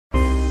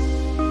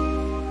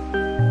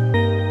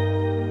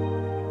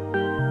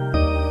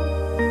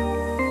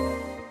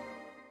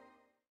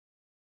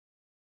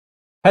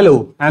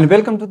Hello and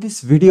welcome to this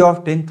video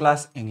of 10th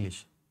class English.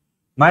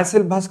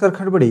 Myself Bhaskar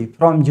Khadbade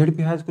from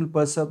ZP High School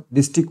Persab,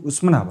 District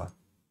Usmanabad.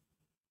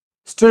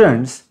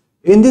 Students,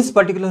 in this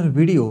particular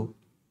video,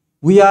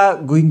 we are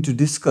going to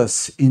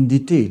discuss in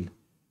detail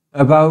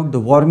about the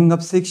warming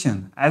up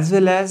section as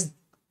well as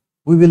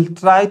we will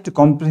try to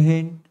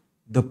comprehend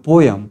the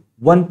poem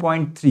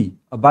 1.3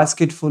 A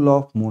Basketful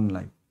of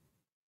Moonlight.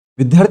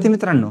 विद्यार्थी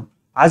मित्रांनो,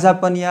 आज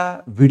आपण या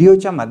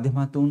व्हिडिओच्या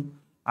माध्यमातून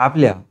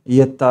आपल्या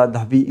इयत्ता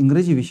 10वी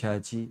इंग्रजी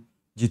विषयाची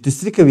जी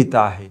तिसरी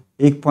कविता आहे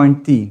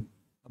 1.3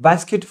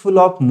 बास्केटफुल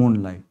ऑफ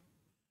मूनलाइट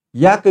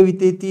या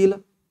कवितेतील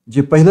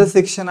जे पहिलं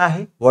सेक्शन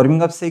आहे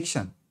वॉर्मिंग अप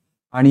सेक्शन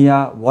आणि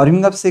या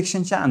वॉर्मिंग अप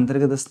सेक्शनच्या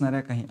अंतर्गत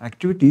असणाऱ्या काही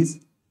ॲक्टिव्हिटीज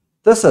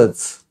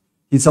तसंच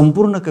ही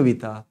संपूर्ण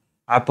कविता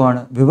आपण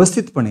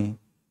व्यवस्थितपणे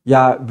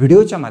या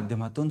व्हिडिओच्या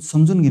माध्यमातून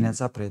समजून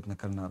घेण्याचा प्रयत्न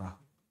करणार आहोत.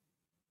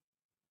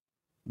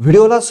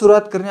 व्हिडिओला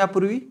सुरुवात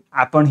करण्यापूर्वी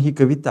आपण ही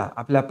कविता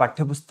आपल्या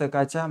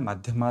पाठ्यपुस्तकाच्या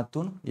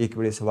माध्यमातून एक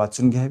वेळेस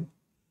वाचून घ्यावी.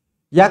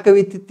 या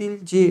कवितेतील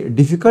जे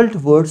डिफिकल्ट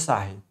वर्ड्स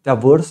आहेत त्या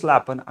वर्ड्सला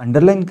आपण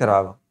अंडरलाईन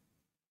करावं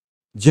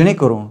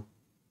जेणेकरून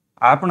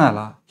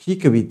आपणाला ही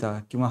कविता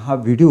किंवा हा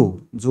व्हिडिओ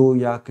जो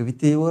या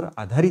कवितेवर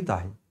आधारित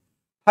आहे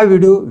हा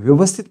व्हिडिओ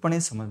व्यवस्थितपणे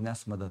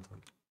समजण्यास मदत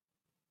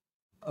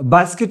होईल.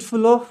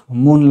 बास्केटफुल of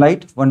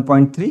moonlight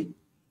 1.3.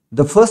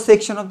 The first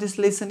section of this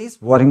lesson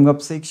is warming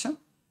up section.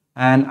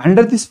 And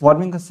under this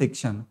warming up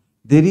section,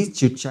 there is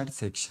chit chat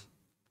section.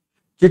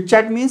 Chit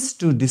chat means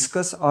to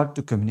discuss or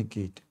to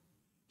communicate.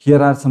 Here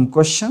are some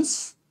questions.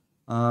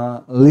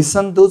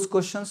 Listen those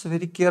questions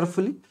very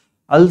carefully.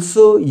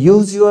 Also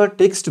use your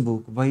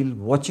textbook while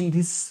watching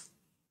this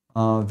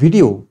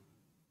video.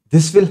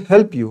 This will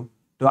help you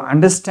to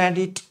understand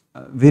it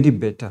very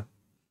better.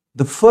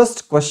 The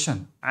first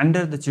question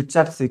under the chit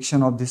chat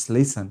section of this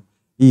lesson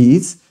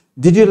is,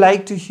 did you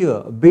like to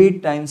hear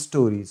bedtime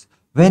stories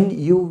when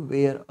you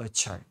were a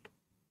child?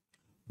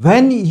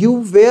 When you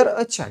were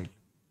a child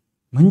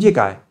म्हणजे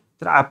काय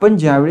तर आपण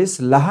ज्यावेळेस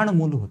लहान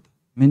मूल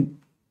होतो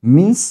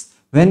means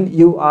when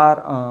you are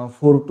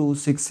 4 to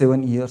 6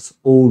 7 years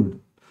old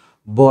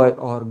boy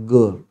or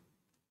girl,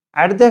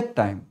 at that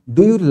time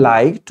do you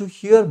like to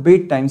hear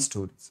bedtime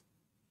stories?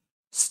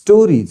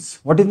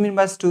 What is mean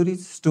by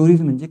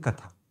stories म्हणजे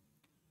कथा.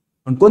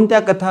 पण कोणत्या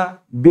कथा?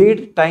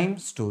 Bed time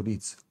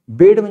stories.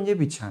 बेड म्हणजे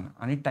बिछाना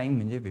आणि टाइम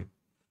म्हणजे वेळ.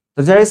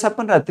 तर ज्यावेळेस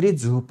आपण रात्री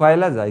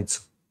झोपायला जायचो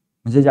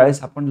म्हणजे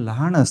ज्यावेळेस आपण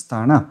लहान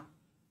असताना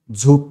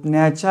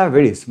झोपण्याच्या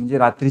वेळेस म्हणजे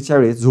रात्रीच्या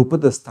वेळेस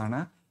झोपत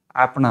असताना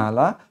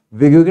आपणाला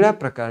वेगवेगळ्या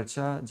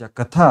प्रकारच्या ज्या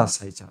कथा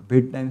असायच्या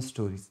बेड टाइम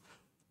स्टोरीज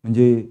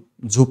म्हणजे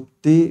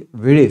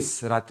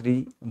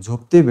रात्री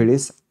झोपते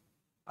वेळेस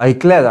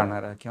ऐकल्या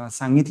जाणाऱ्या किंवा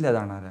सांगितल्या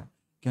जाणाऱ्या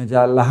किंवा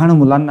ज्या लहान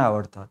मुलांना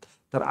आवडतात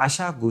तर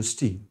अशा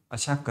गोष्टी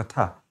अशा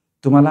कथा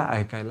तुम्हाला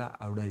ऐकायला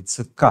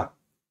आवडायचं का?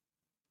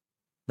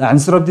 The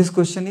answer of this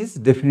question is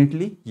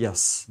definitely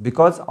yes,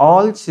 because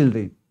all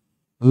children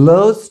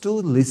loves to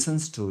listen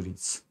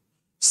stories.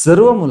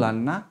 सर्व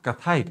मुलांना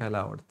कथा ऐकायला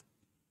आवडतात.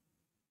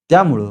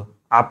 त्यामुळं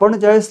आपण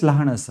ज्यावेळेस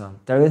लहान असाल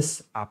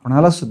त्यावेळेस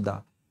आपणाला सुद्धा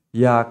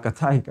या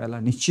कथा ऐकायला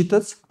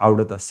निश्चितच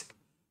आवडत असेल.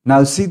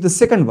 Now see the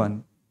second one.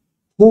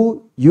 Who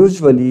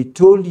usually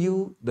told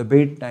you the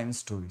bedtime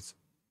stories?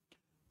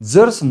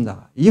 जर समजा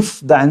if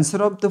the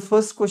answer of the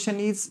first question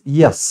is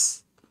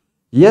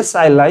yes,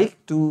 I like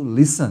to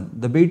listen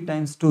the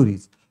bedtime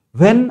stories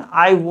when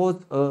I was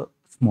a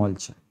small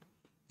child.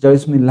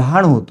 ज्यावेळेस मी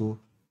लहान होतो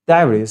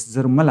त्यावेळेस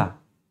जर मला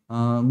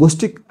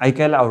गोष्टी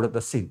ऐकायला आवडत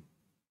असेल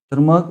तर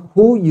मग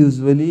who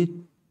usually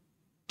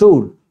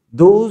told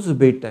those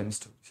bedtime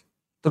stories?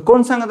 तर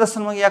कोण सांगत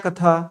असेल मग या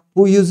कथा?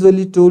 Who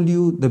usually told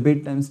you the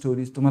bedtime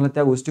stories? तुम्हाला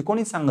त्या गोष्टी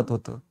कोणी सांगत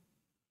होतं?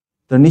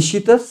 तर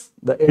निश्चितच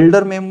the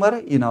elder member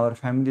in our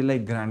family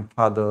like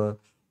grandfather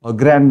or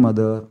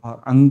grandmother or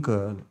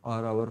uncle or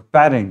our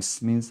parents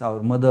means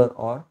our mother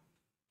or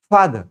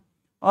father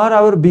or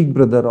our big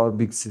brother or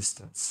big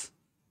sisters.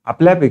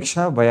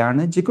 आपल्यापेक्षा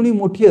वयाने जे कोणी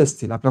मोठी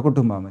असतील आपल्या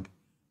कुटुंबामध्ये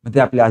मग ते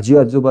आपले आजी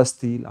आजोबा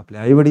असतील आपले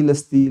आई वडील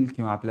असतील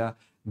किंवा आपल्या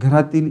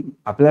घरातील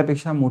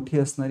आपल्यापेक्षा मोठी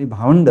असणारी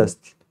भावंड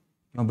असतील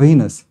किंवा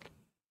बहीण असेल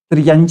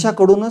तर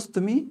यांच्याकडूनच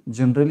तुम्ही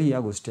जनरली या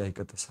गोष्टी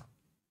ऐकत असाल.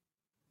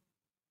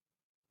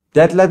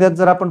 त्यातल्या त्यात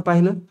जर आपण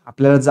पाहिलं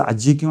आपल्याला जर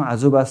आजी किंवा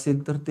आजोबा असेल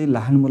तर ते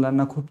लहान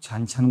मुलांना खूप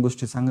छान छान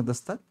गोष्टी सांगत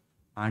असतात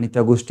आणि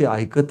त्या गोष्टी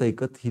ऐकत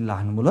ऐकत ही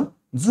लहान मुलं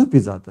झोपी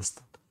जात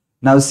असतात.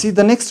 नाव see the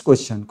next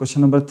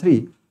question number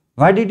 3.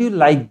 Why did you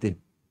like them?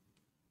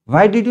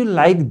 Why did you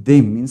like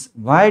them means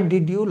why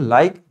did you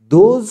like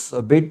those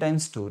bed time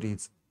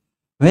stories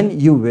when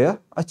you wear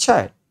a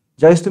child?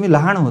 ज्यावेळेस तुम्ही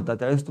लहान होता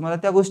त्यावेळेस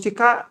तुम्हाला त्या गोष्टी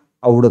का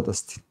आवडत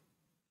असतील?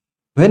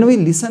 When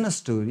we listen a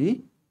story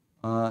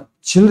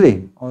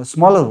children और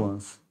smaller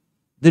once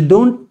they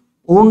don't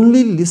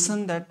only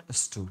listen that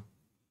story.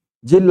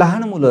 जे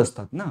लहान मुलं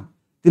असतात ना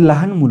ती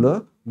लहान मुलं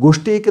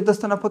गोष्टी ऐकत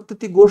असताना फक्त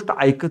ती गोष्ट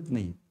ऐकत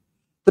नाही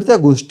तर त्या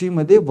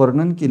गोष्टीमध्ये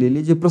वर्णन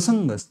केलेले जे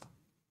प्रसंग असतात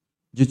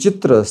जे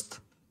चित्र असतं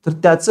तर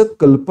त्याचं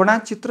कल्पना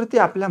चित्र ते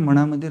आपल्या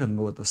मनामध्ये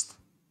रंगवत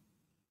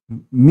असतं.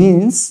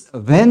 Means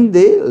when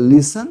they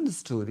listen the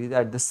stories,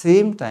 at the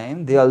same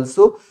time they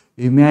also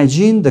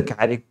imagine the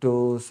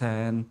characters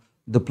and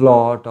the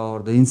plot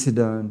or the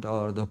incident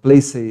or the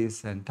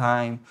places and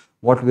time,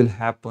 what will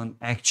happen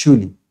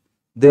actually.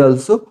 They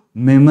also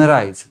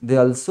memorize, they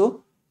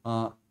also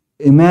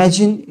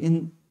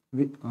imagine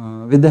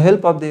with the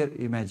help of their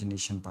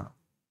imagination power.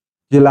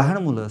 जे लहान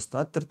मुलं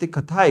असतात तर ते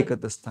कथा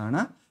ऐकत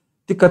असताना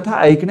ती कथा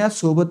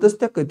ऐकण्यासोबतच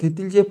त्या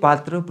कथेतील जे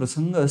पात्र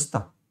प्रसंग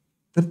असतात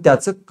तर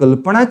त्याचं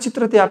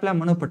कल्पनाचित्र ते आपल्या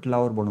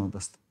मनपटलावर बनवत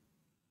असतात.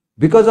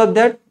 Because of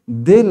that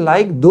they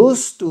like those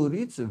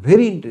stories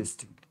very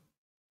interesting.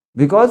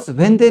 Because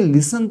when they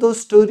listen those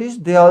stories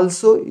they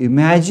also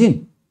imagine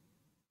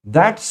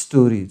that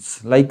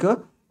stories like a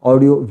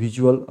audio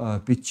visual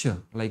picture,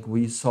 like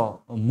we saw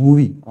a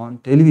movie on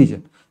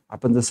television.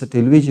 आपण जसं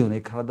television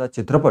एखादा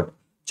चित्रपट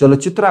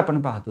चलचित्र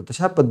आपण पाहतो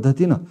तशा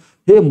पद्धतीनं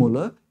हे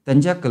मुलं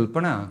त्यांच्या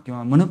कल्पना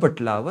किंवा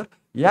मनपटलावर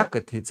या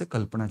कथेचं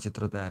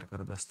कल्पनाचित्र तयार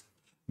करत असतात.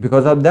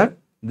 Because of that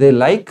they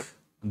like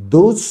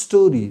those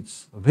stories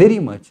very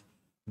much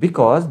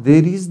because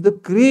there is the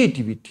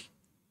creativity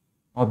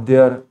of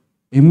their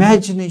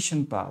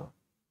imagination power.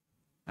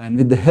 And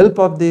with the help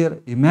of their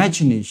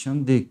imagination,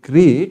 they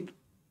create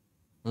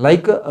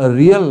like a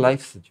real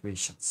life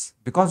situations.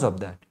 Because of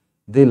that,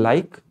 they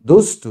like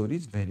those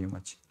stories very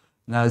much.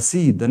 Now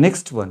see the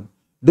next one.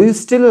 Do you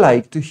still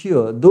like to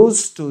hear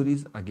those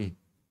stories again?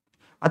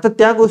 आता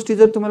त्या गोष्टी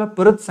जर तुम्हाला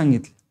परत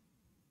सांगितल्या,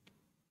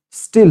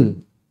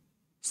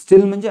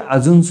 still म्हणजे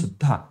अजून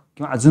सुद्धा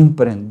किंवा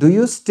अजूनपर्यंत. Do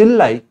you still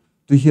like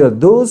to hear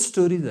those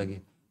stories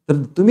again?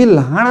 तर तुम्ही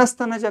लहान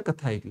असताना ज्या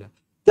कथा ऐकल्या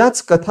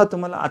त्याच कथा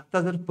तुम्हाला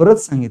आता जर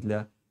परत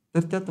सांगितल्या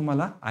तर त्या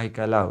तुम्हाला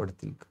ऐकायला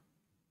आवडतील.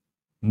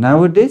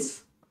 Nowadays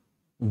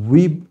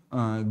we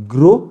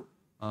grow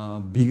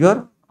bigger,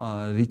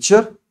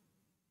 richer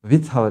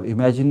with our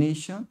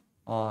imagination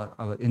or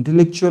our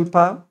intellectual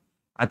power.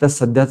 आता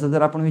सध्याचा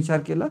जर आपण विचार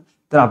केला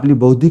तर आपली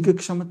बौद्धिक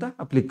क्षमता,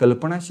 आपली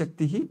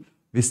कल्पनाशक्ती ही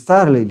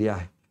विस्तारलेली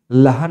आहे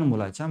लहान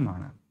मुलाच्या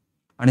मानाने.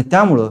 आणि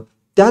त्यामुळं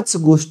त्याच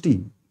गोष्टी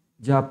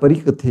ज्या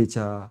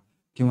परिकथेच्या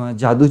किंवा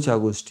जादूच्या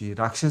गोष्टी,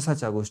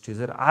 राक्षसाच्या गोष्टी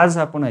जर आज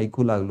आपण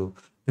ऐकू लागलो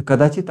तर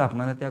कदाचित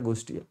आपल्याला त्या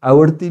गोष्टी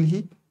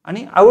आवडतीलही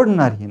आणि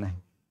आवडणारही नाही.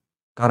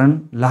 कारण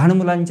लहान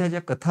मुलांच्या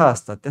ज्या कथा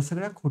असतात त्या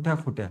सगळ्या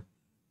खोट्या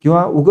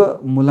किंवा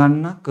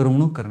मुलांना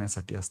करमणूक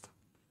करण्यासाठी असतात.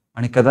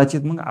 आणि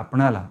कदाचित मग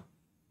आपणाला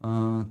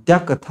त्या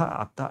कथा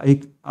आता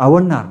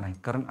आवडणार नाही.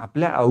 कारण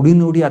आपल्या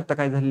आवडीनिवडी आता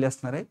काय झालेल्या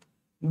असणार आहेत,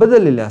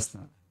 बदललेल्या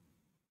असणार.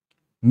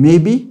 May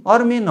be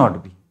or may not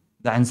be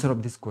the answer of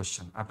this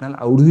question. आपल्याला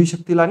आवडूही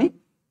शकतील आणि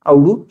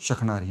आवडू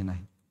शकणारही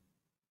नाही.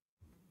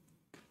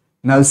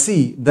 Now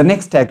see the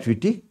next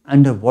activity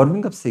under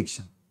warming up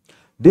section.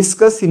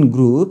 Discuss in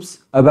groups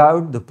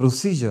about the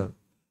procedure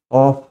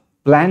of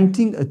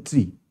planting a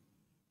tree.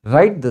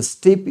 Write the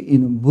step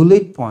in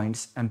bullet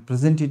points and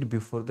present it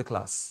before the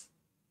class.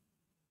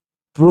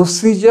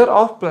 Procedure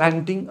of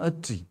planting a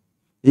tree.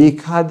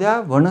 एखाद्या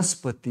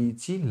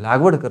वनस्पतीची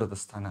लागवड करत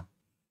असताना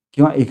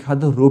किंवा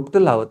एखादं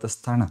रोपटं लावत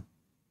असताना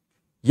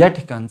या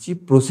ठिकाणची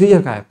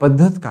प्रोसिजर काय,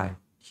 पद्धत काय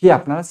हे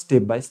आपल्याला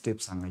स्टेप बाय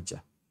स्टेप सांगायचे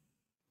आहे.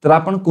 तर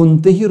आपण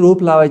कोणतेही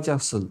रोप लावायचे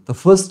असेल तर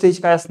फर्स्ट स्टेज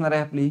काय असणार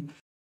आहे आपली.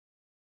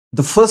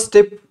 The first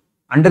step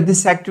under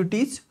this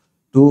activities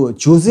to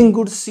choosing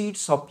good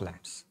seeds of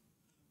plants.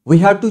 We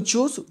have to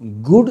choose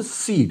good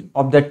seed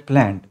of that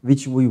plant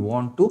which we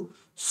want to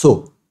so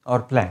or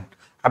plant.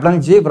 आपल्याला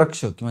जे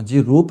वृक्ष किंवा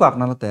जे रोप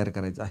आपल्याला तयार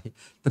करायचं आहे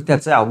तर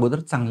त्याच्या अगोदर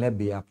चांगल्या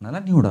बिया आपल्याला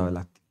निवडाव्या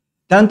लागतील.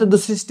 त्यानंतर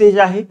दुसरी स्टेज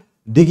आहे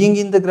digging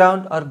in the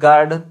ground or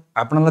garden.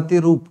 आपल्याला ते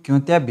रोप किंवा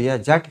त्या बिया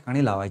ज्या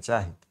ठिकाणी लावायच्या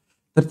आहेत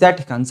तर त्या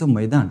ठिकाणचं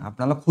मैदान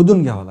आपल्याला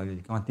खोदून घ्यावं लागेल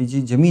किंवा ती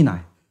जी जमीन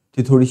आहे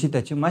ती थोडीशी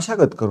त्याची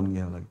मशागत करून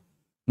घ्यावी लागेल.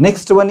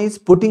 Next one is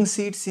putting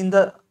seeds in the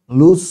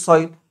loose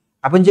soil.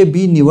 आपण जे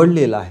बी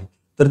निवडलेलं आहे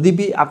तर ती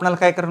बी आपल्याला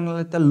काय करावं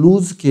लागेल, त्या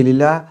लूज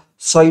केलेल्या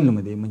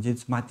सॉइलमध्ये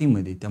म्हणजेच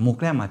मातीमध्ये, त्या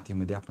मोकळ्या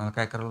मातीमध्ये आपल्याला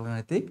काय करावं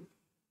लागेल,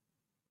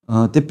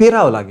 ते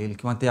पेरावं लागेल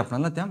किंवा ते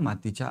आपल्याला त्या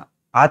मातीच्या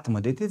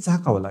आतमध्ये ते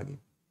झाकावं लागेल.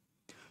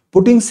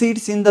 Putting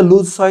seeds in the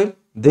loose soil,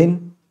 then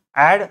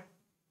add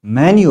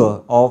manure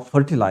of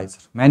fertiliser.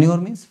 Manure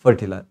means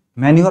fertiliser,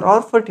 manure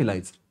or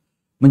fertiliser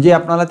म्हणजे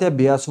आपल्याला त्या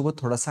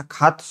बियासोबत थोडासा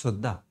खात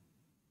सुद्धा,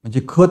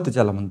 म्हणजे खत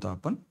ज्याला म्हणतो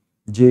आपण,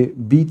 जे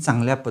बी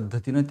चांगल्या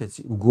पद्धतीनं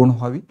त्याची उगवण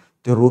व्हावी,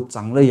 ते रोप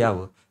चांगलं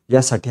यावं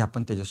यासाठी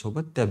आपण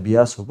त्याच्यासोबत त्या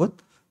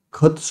बियासोबत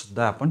खत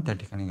सुद्धा आपण त्या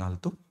ठिकाणी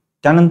घालतो.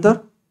 त्यानंतर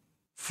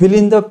fill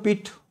in the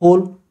pit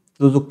hole.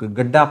 तो जो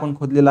गड्डा आपण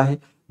खोदलेला आहे,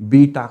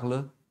 बी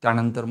टाकलं,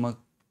 त्यानंतर मग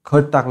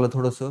खत टाकलं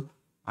थोडंसं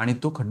आणि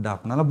तो खड्डा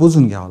आपल्याला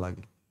बुजून घ्यावा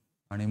लागेल.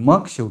 आणि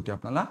मग शेवटी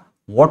आपल्याला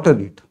वॉटर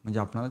इट म्हणजे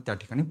आपल्याला त्या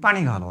ठिकाणी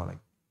पाणी घालावं लागेल.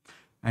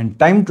 And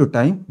time to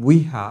time we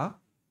have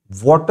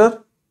water,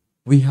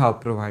 we have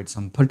provide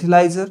some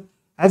fertiliser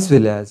as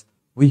well as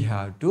we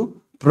have to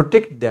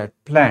protect that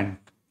plant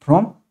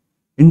from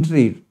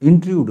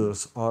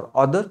intruders or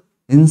other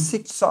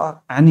insects or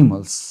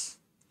animals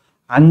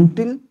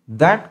until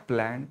that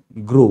plant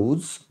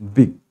grows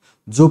big.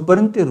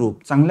 जोपर्यंत ते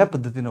रोप चांगल्या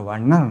पद्धतीने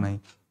वाढणार नाही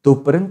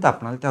तोपर्यंत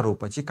आपल्याला त्या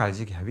रोपाची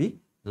काळजी घ्यावी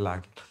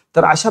लागेल.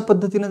 तर अशा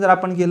पद्धतीने जर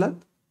आपण गेलात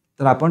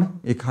तर आपण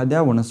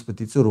एखाद्या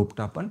वनस्पतीचं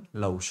रोपटं आपण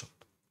लावू शकतो.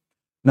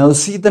 Now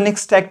see the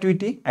next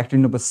activity, activity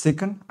number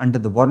 2 under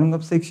the warming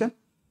up section.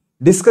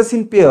 Discuss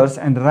in pairs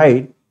and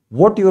write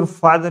what your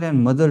father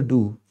and mother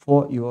do for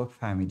your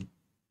family.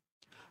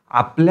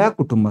 आपल्या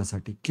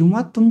कुटुंबासाठी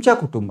किंवा तुमच्या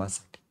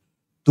कुटुंबासाठी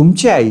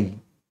तुमची आई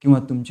किंवा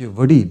तुमचे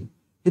वडील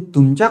हे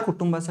तुमच्या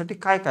कुटुंबासाठी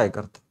काय काय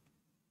करतात.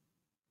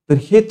 तर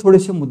हे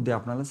थोडेसे मुद्दे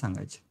आपल्याला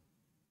सांगायचे.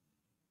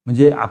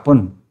 म्हणजे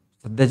आपण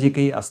सध्या जे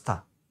काही असता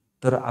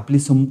तर आपली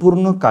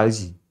संपूर्ण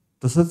काळजी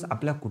तसंच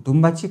आपल्या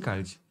कुटुंबाची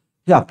काळजी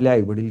हे आपले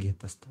आई वडील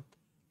घेत असतात.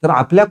 तर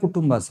आपल्या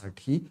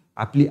कुटुंबासाठी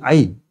आपली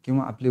आई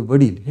किंवा आपले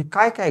वडील हे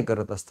काय काय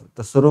करत असतात.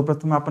 तर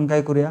सर्वप्रथम आपण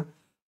काय करूया,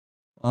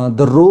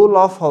 the role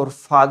of our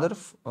father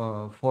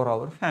for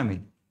our family.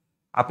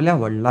 आपल्या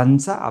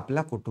वडिलांचा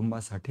आपल्या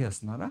कुटुंबासाठी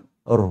असणारा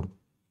रोल.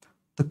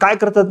 तर काय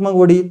करतात मग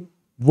वडील,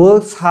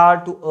 वर्क्स हार्ड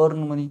टू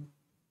अर्न मनी.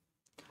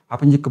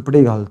 आपण जे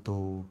कपडे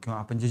घालतो किंवा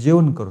आपण जे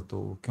जेवण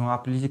करतो किंवा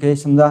आपली जे काही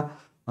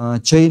समजा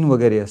चैन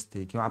वगैरे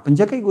असते किंवा आपण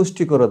ज्या काही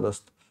गोष्टी करत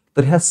असतो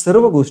तर ह्या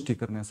सर्व गोष्टी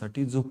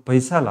करण्यासाठी जो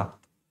पैसा लागतो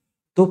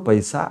तो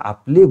पैसा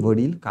आपले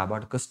वडील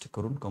काबाड कष्ट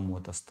करून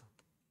कमवत असतात.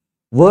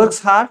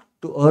 वर्क्स हार्ड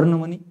टू अर्न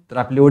मनी. तर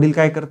आपले वडील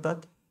काय करतात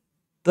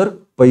तर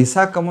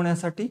पैसा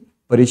कमवण्यासाठी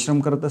परिश्रम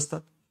करत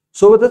असतात.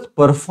 सोबतच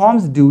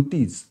performs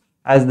duties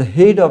as the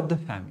head of the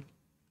family.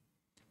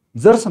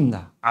 जर समजा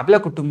आपल्या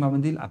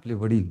कुटुंबामधील आपले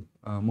वडील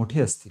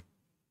मोठे असतील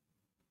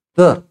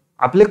तर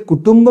आपले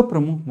कुटुंब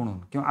प्रमुख म्हणून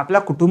किंवा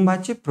आपल्या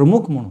कुटुंबाचे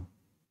प्रमुख म्हणून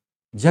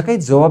ज्या काही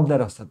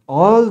जबाबदाऱ्या असतात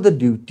all the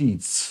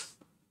duties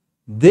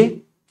they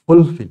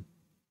fulfil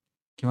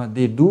किंवा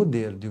they do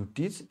there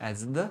duties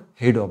as the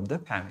head of the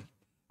family.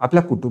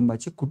 आपल्या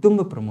कुटुंबाचे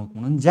कुटुंब प्रमुख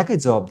म्हणून ज्या काही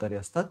जबाबदाऱ्या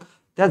असतात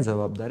त्या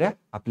जबाबदाऱ्या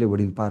आपले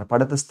वडील पार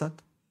पाडत असतात.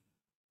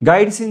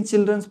 Guides in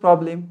children's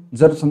problem.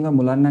 जर समजा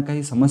मुलांना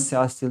काही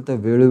समस्या असतील तर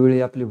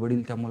वेळोवेळी आपले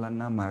वडील त्या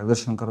मुलांना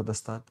मार्गदर्शन करत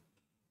असतात.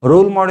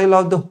 Role model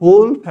of the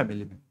hole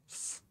family members.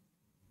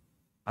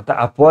 आता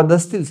अपवाद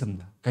असतील,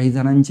 समजा काही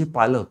जणांचे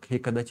पालक हे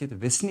कदाचित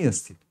व्यसनी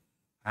असतील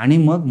आणि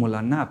मग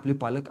मुलांना आपले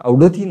पालक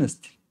आवडतही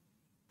नसतील,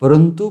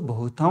 परंतु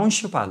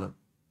बहुतांश पालक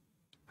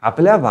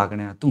आपल्या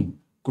वागण्यातून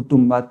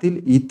कुटुंबातील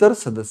इतर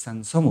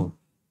सदस्यांसमोर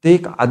ते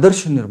एक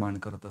आदर्श निर्माण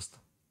करत असतात.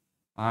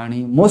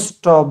 आणि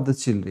most of the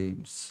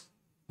children's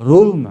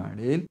role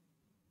model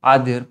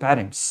R there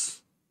parents,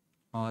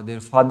 there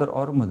father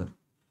or mother.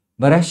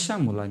 बऱ्याचशा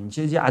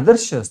मुलांचे जे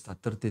आदर्श असतात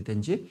तर ते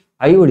त्यांचे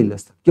आई वडील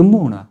असतात,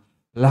 किंबहुना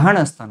लहान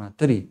असताना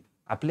तरी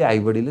आपले आई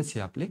वडीलच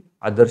हे आपले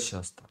आदर्श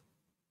असतात.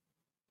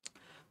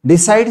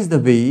 Decides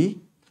the way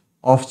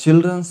of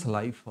children's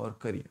life or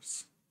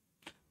careers.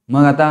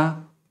 मग आता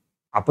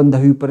आपण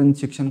 10वी पर्यंत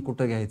शिक्षण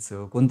कुठं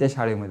घ्यायचं, कोणत्या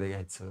शाळेमध्ये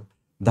घ्यायचं,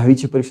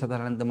 10वीची परीक्षा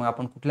झाल्यानंतर मग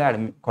आपण कुठल्या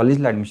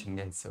कॉलेजला ॲडमिशन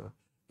घ्यायचं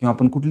किंवा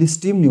आपण कुठली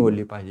स्ट्रीम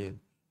निवडली पाहिजे,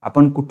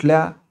 आपण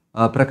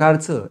कुठल्या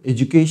प्रकारचं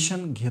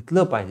एज्युकेशन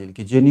घेतलं पाहिजे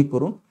की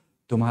जेणेकरून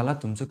तुम्हाला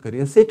तुमचं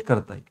करिअर सेट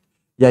करता येईल,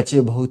 याचे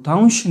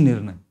बहुतांश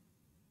निर्णय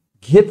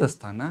घेत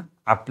असताना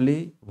आपले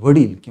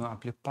वडील किंवा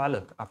आपले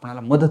पालक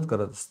आपणाला मदत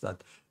करत असतात.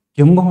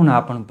 किंबहुना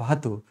आपण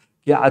पाहतो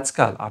की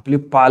आजकाल आपले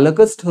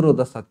पालकच ठरवत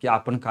असतात की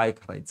आपण काय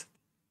करायचं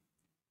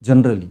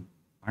जनरली,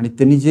 आणि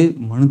त्यांनी जे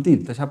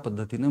म्हणतील तशा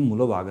पद्धतीने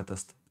मुलं वागत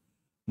असतात.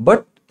 But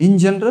in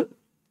general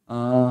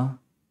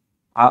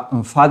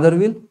father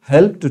will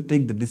help to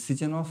take the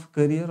decision of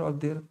career of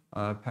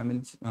their family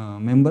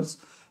members.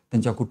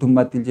 त्यांच्या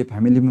कुटुंबातील जे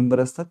फॅमिली मेंबर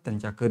असतात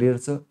त्यांच्या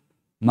करिअरचं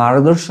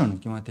मार्गदर्शन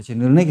किंवा त्याचे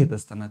निर्णय घेत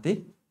असताना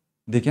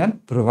they can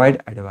provide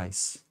advice.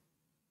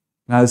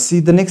 Now see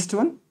the next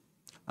one.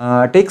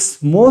 Takes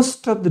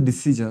most of the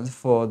decisions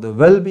for the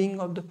well-being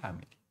of the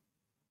family.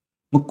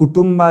 मग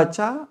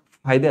कुटुंबाच्या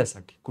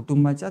फायद्यासाठी,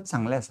 कुटुंबाच्या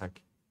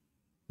चांगल्यासाठी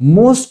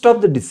मोस्ट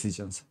ऑफ द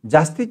डिसिजन्स,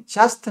 जास्तीत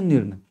जास्त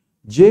निर्णय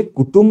जे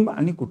कुटुंब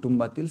आणि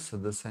कुटुंबातील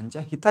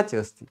सदस्यांच्या हिताचे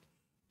असतील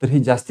तर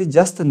हे जास्तीत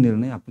जास्त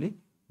निर्णय आपले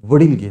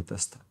वडील घेत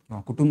असतात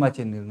किंवा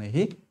कुटुंबाचे निर्णय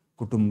हे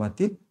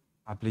कुटुंबातील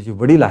आपले जे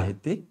वडील आहेत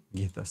ते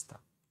घेत असतात.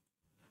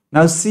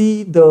 Now see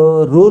the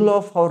role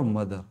of our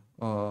mother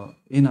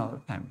in our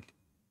family.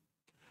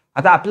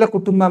 आता आपल्या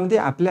कुटुंबामध्ये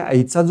आपल्या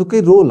आईचा जो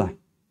काही रोल आहे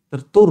तर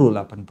तो रोल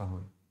आपण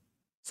पाहूया.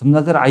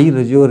 समजा जर आई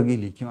रजेवर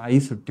गेली किंवा आई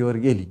सुट्टीवर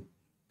गेली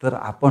तर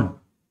आपण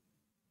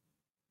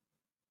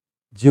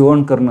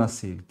जेवण करणं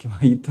असेल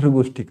किंवा इतर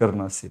गोष्टी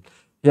करणं असेल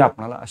हे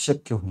आपल्याला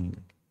अशक्य होऊन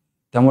जाईल.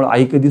 त्यामुळे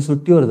आई कधी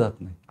सुट्टीवर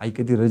जात नाही, आई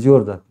कधी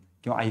रजेवर जात नाही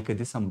किंवा आई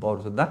कधी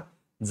संपावर सुद्धा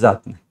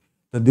जात नाही.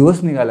 तर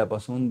दिवस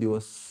निघाल्यापासून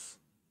दिवस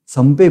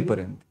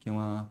संपेपर्यंत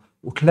किंवा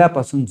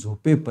उठल्यापासून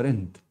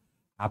झोपेपर्यंत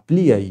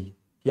आपली आई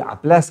ही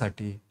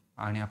आपल्यासाठी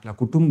आणि आपल्या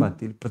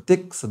कुटुंबातील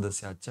प्रत्येक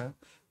सदस्याच्या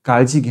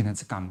काळजी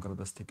घेण्याचं काम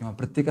करत असते किंवा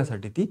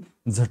प्रत्येकासाठी ती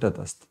झटत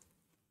असते.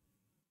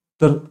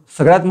 तर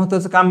सगळ्यात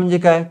महत्त्वाचं काम म्हणजे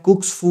काय,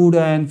 cooks food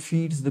and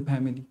feeds the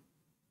family.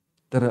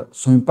 तर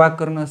स्वयंपाक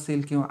करणं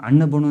असेल किंवा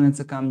अन्न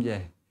बनवण्याचं काम जे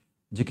आहे,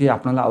 जे काही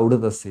आपल्याला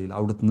आवडत असेल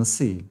आवडत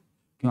नसेल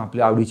किंवा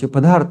आपल्या आवडीचे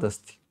पदार्थ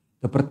असतील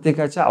तर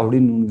प्रत्येकाच्या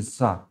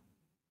आवडीनुसार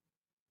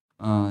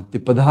ते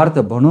पदार्थ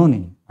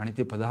बनवणे आणि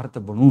ते पदार्थ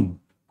बनवून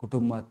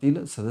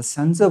कुटुंबातील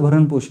सदस्यांचं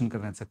भरणपोषण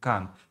करण्याचं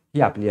काम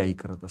ही आपली आई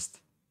करत असते.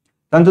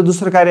 त्यानंतर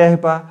दुसरं कार्य आहे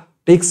पहा,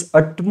 text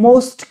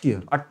utmost care.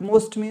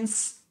 Utmost means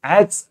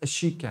as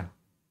she can.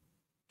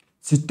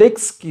 She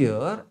text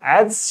care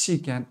as she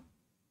can.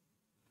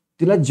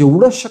 तिला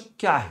जेवढं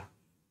शक्य आहे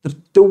तर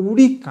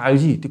तेवढी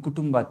काळजी ती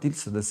कुटुंबातील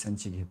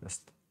सदस्यांची घेत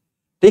असते.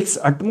 Text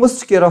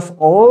utmost care of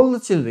all the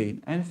children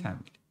and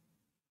family.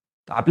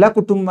 आपल्या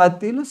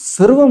कुटुंबातील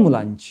सर्व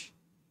मुलांची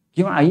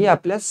किंवा आई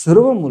आपल्या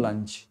सर्व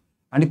मुलांची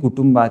आणि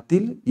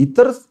कुटुंबातील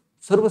इतर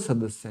सर्व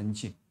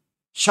सदस्यांची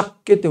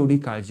शक्य तेवढी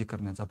काळजी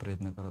करण्याचा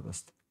प्रयत्न करत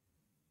असते.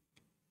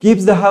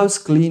 Keeps the house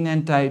clean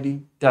and tidy.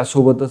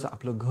 त्यासोबतच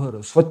आपलं घर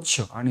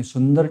स्वच्छ आणि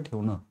सुंदर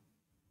ठेवणं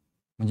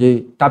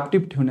म्हणजे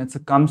टापटीप ठेवण्याचं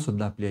काम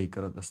सुद्धा आपली आई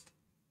करत असते.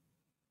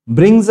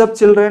 Brings up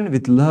children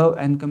with love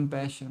and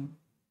compassion.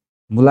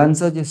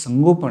 मुलांचं जे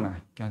संगोपन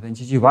आहे किंवा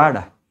त्यांची जी वाढ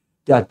आहे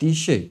ते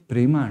अतिशय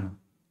प्रेमानं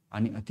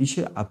आणि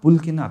अतिशय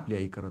आपुलकीनं आपली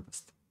आई करत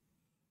असते.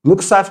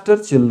 Looks after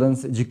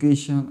children's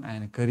education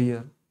and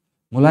career.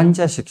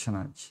 मुलांच्या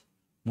शिक्षणाची,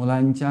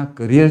 मुलांच्या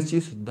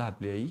करिअरची सुद्धा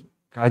आपली आई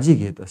काळजी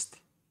घेत असते.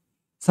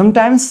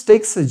 Sometimes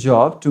takes a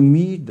job to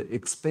meet the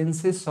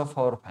expenses of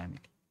our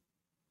family.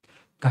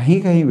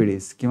 काही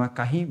वेळेस किंवा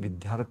काही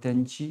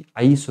विद्यार्थ्यांची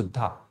आई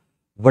सुद्धा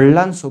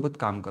वडिलांसोबत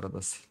काम करत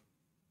असेल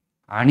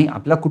आणि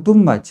आपल्या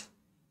कुटुंबाचा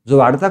जो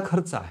वाढता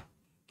खर्च आहे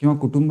किंवा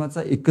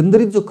कुटुंबाचा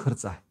एकंदरीत जो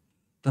खर्च आहे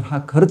तर हा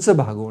खर्च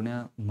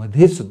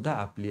भागवण्यामध्ये सुद्धा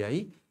आपली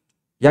आई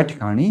या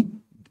ठिकाणी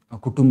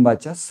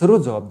कुटुंबाच्या सर्व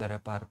जबाबदाऱ्या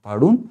पार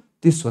पाडून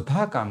ती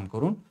स्वतः काम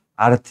करून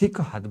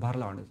आर्थिक हातभार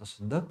लावण्याचं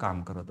सुद्धा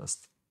काम करत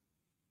असते.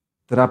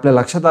 तर आपल्या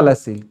लक्षात आलं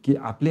असेल की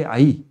आपले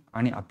आई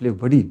आणि आपले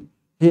वडील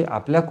हे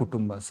आपल्या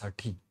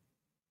कुटुंबासाठी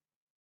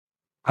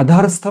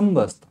आधारस्तंभ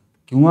असतात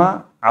किंवा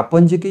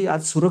आपण जे काही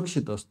आज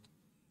सुरक्षित असतो,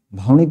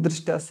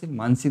 भावनिकदृष्ट्या असेल,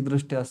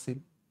 मानसिकदृष्ट्या असेल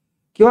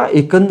किंवा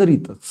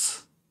एकंदरीतच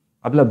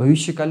आपल्या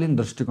भविष्यकालीन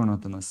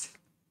दृष्टिकोनातून असेल,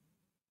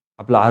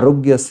 आपलं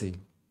आरोग्य असेल,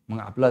 मग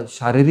आपलं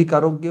शारीरिक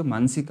आरोग्य,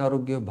 मानसिक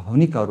आरोग्य,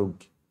 भावनिक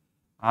आरोग्य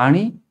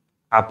आणि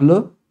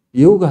आपलं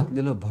येऊ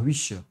घातलेलं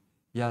भविष्य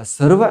या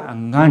सर्व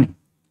अंगाने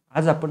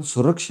आज आपण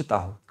सुरक्षित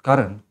आहोत,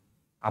 कारण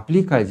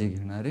आपली काळजी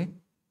घेणारे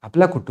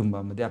आपल्या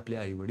कुटुंबामध्ये आपले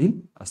आईवडील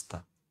असतात.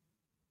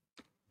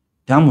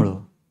 त्यामुळं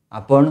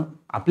आपण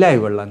आपल्या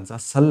आईवडिलांचा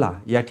सल्ला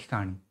या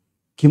ठिकाणी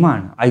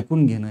किमान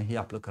ऐकून घेणं हे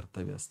आपलं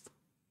कर्तव्य असतं.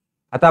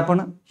 आता आपण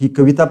ही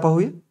कविता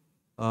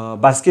पाहूया.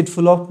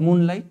 बास्केटफुल of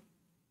moonlight.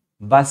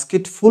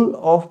 बास्केटफुल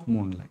of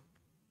moonlight.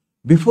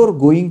 Before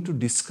going to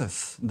discuss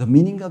the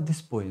meaning of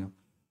this poem,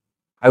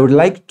 I would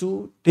like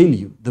to tail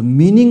you the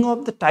meaning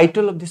of the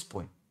title of this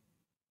poem.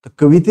 तर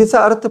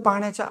कवितेचा अर्थ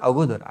पाहण्याच्या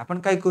अगोदर आपण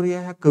काय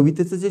करूया, ह्या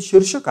कवितेचं जे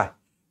शीर्षक आहे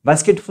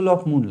बास्केटफुल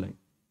ऑफ मूनलाईट,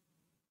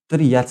 तर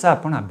याचा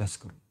आपण अभ्यास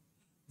करू.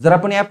 जर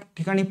आपण या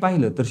ठिकाणी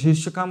पाहिलं तर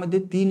शीर्षकामध्ये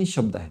 3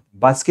 शब्द आहेत,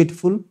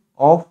 बास्केटफुल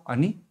ऑफ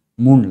आणि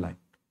मूनलाईट.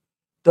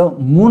 तर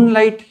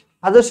मूनलाईट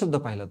हा जर शब्द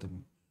पाहिला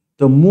तुम्ही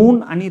तर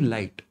मून आणि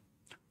लाईट,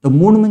 तर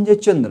मून म्हणजे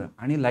चंद्र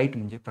आणि लाईट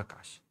म्हणजे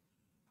प्रकाश.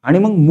 आणि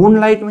मग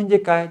मूनलाईट म्हणजे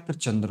काय, तर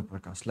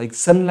चंद्रप्रकाश. लाईक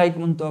सनलाईट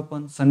म्हणतो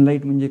आपण,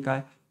 सनलाईट म्हणजे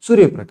काय,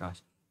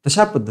 सूर्यप्रकाश.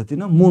 तशा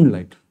पद्धतीनं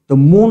मूनलाईट. तर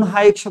मून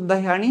हा एक शब्द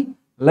आहे आणि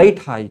लाईट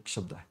हा एक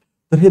शब्द आहे.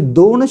 तर हे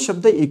 2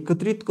 शब्द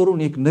एकत्रित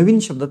करून एक नवीन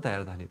शब्द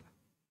तयार झालेला आहे.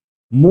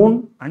 मून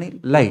आणि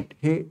लाईट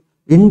हे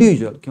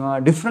इंडिव्हिज्युअल किंवा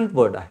डिफरंट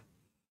वर्ड आहे.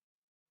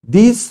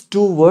 These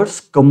two words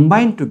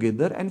combine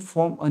together and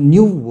form a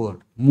new word,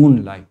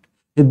 moonlight.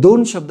 हे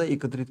 2 शब्द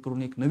एकत्रित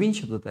करून एक नवीन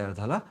शब्द तयार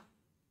झाला,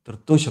 तर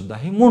तो शब्द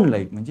आहे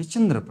मूनलाईट म्हणजे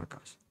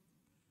चंद्रप्रकाश.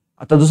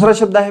 आता दुसरा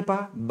शब्द आहे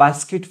पहा,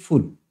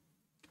 बास्केटफुल.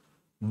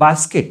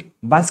 बास्केट,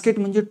 बास्केट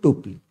म्हणजे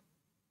टोपली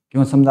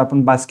किंवा समजा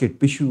आपण बास्केट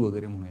पिशवी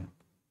वगैरे म्हणूया,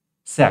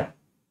 सॅक.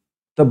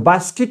 तर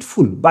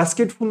बास्केटफुल,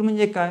 बास्केटफुल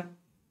म्हणजे काय,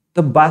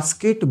 तर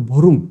बास्केट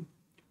भरून,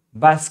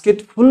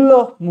 बास्केटफुल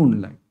ऑफ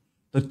मूनलाईट.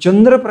 तर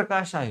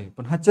चंद्रप्रकाश आहे,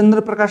 पण हा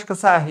चंद्रप्रकाश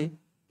कसा आहे,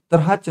 तर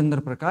हा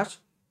चंद्रप्रकाश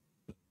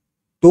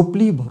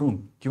टोपली भरून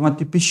किंवा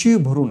ती पिशवी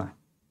भरून आहे.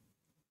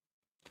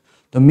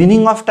 तर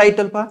मीनिंग ऑफ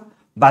टायटल पहा,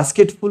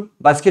 बास्केटफुल.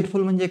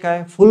 बास्केटफुल म्हणजे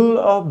काय, फुल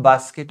ऑफ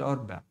बास्केट ऑर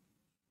बॅग.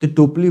 ते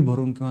टोपली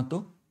भरून किंवा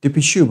ते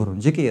पिशवी भरून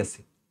जे काही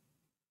असेल.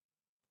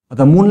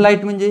 आता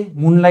मूनलाईट म्हणजे,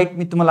 मूनलाईट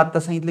मी तुम्हाला आता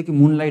सांगितलं की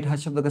मूनलाईट हा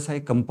शब्द कसा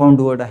आहे, कंपाऊंड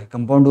वर्ड आहे.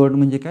 कंपाऊंड वर्ड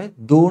म्हणजे काय,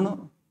 2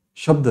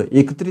 शब्द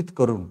एकत्रित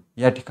करून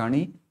या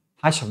ठिकाणी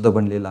हा शब्द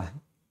बनलेला आहे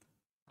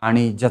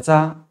आणि ज्याचा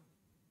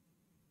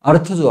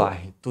अर्थ जो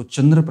आहे तो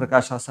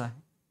चंद्रप्रकाश असा आहे.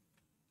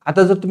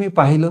 आता जर तुम्ही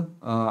पाहिलं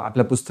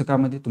आपल्या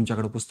पुस्तकामध्ये,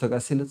 तुमच्याकडे पुस्तक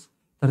असेलच,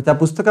 तर त्या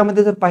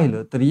पुस्तकामध्ये जर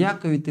पाहिलं तर या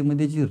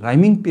कवितेमध्ये जी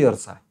रायमिंग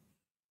पेअर्स आहे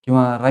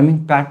किंवा रायमिंग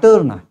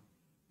पॅटर्न आहे,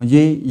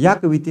 म्हणजे या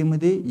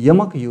कवितेमध्ये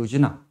यमक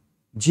योजना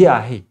जी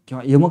आहे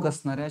किंवा यमक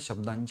असणाऱ्या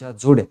शब्दांच्या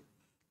जोड्या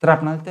तर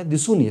आपल्याला त्या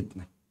दिसून येत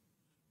नाही.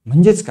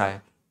 म्हणजेच काय,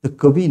 तर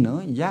कवीनं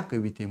या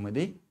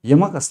कवितेमध्ये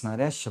यमक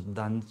असणाऱ्या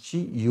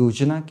शब्दांची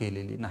योजना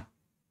केलेली नाही.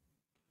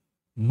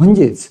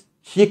 म्हणजेच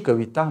ही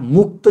कविता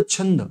मुक्त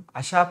छंद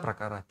अशा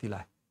प्रकारातील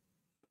आहे.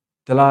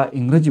 त्याला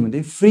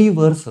इंग्रजीमध्ये फ्री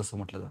वर्स असं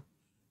म्हटलं जातं.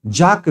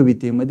 ज्या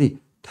कवितेमध्ये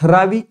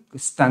ठराविक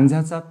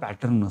स्टॅन्झाचा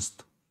पॅटर्न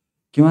नसतो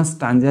किंवा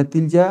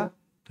स्टॅन्झातील ज्या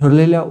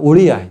ठरलेल्या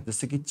ओळी आहेत,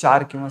 जसं की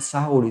 4 किंवा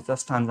 6 ओळीचा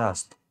स्टॅन्झा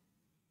असतो,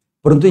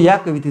 परंतु या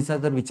कवितेचा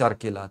जर विचार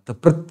केला तर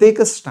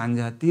प्रत्येक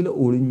स्टांजातील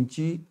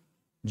ओळींची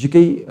जी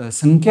काही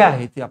संख्या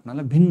आहे ती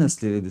आपल्याला भिन्न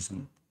असलेली दिसून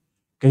येते.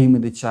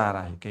 काहीमध्ये 4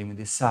 आहे,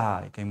 काहीमध्ये 6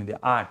 आहे, काहीमध्ये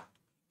 8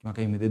 किंवा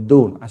काहीमध्ये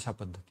 2 अशा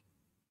पद्धती.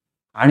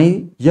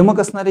 आणि यमक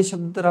असणारे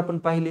शब्द जर आपण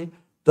पाहिले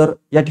तर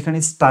या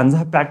ठिकाणी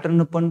स्टांजा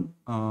पॅटर्न पण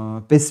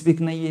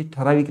स्पेसिफिक नाहीये,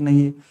 ठराविक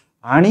नाहीये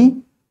आणि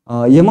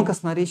यमक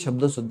असणारे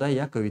शब्द सुद्धा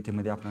या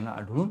कवितेमध्ये आपल्याला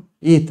आढळून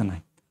येत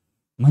नाही.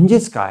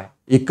 म्हणजेच काय,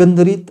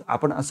 एकंदरीत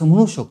आपण असं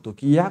म्हणू शकतो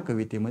की या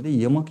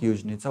कवितेमध्ये यमक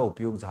योजनेचा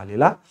उपयोग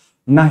झालेला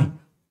नाही.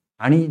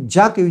 आणि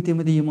ज्या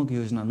कवितेमध्ये यमक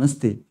योजना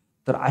नसते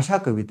तर अशा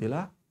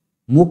कवितेला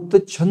मुक्त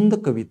छंद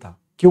कविता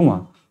किंवा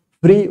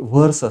फ्री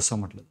व्हर्स असं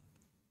म्हटलं.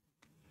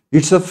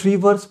 It's a free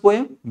व्हर्स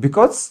poem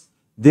because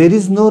there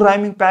is no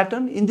rhyming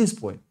pattern in this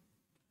poem.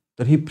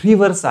 तर ही फ्री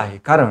व्हर्स आहे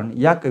कारण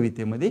या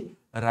कवितेमध्ये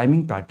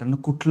रायमिंग पॅटर्न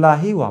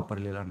कुठलाही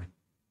वापरलेला नाही.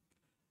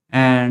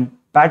 And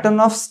pattern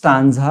of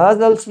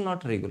स्टांझाज also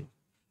not regular.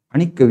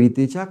 आणि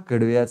कवितेच्या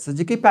कडव्याचं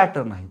जे काही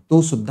पॅटर्न आहे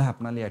तो सुद्धा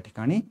आपल्याला या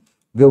ठिकाणी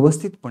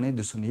व्यवस्थितपणे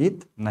दिसून येत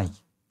नाही.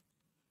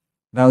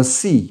 Now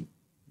see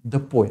the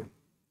poem.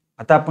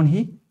 आता आपण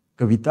ही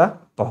कविता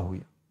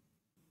पाहूया.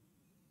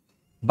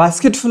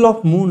 बास्केटफुल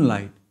of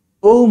moonlight,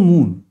 O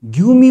moon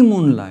give me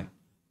moonlight,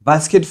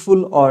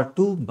 basketful or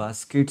 2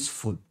 baskets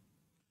full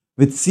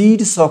with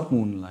seeds of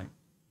moonlight.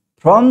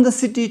 From the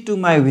city to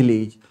my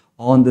village,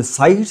 on the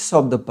sides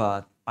of the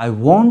path, I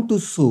want to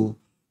sow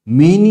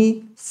many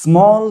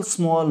small,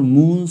 small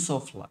moons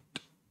of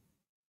light.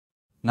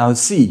 Now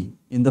see,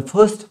 in the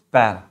first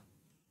para,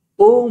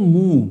 O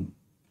moon,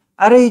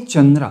 अरे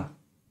चंद्रा.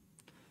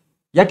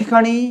 या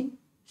ठिकाणी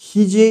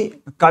ही जे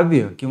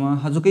काव्य किंवा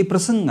हा जो काही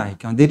प्रसंग आहे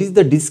किंवा there is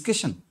the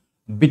discussion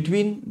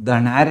between the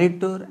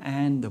narrator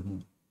and the moon.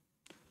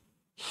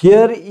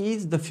 Here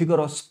is the figure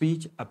of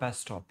speech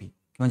apostrophe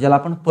किंवा ज्याला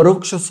आपण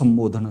परोक्ष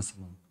संबोधन असं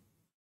म्हणतो.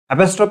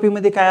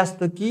 अपॅस्ट्रॉफीमध्ये काय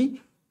असतं की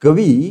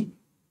कवी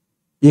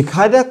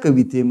एखाद्या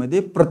कवितेमध्ये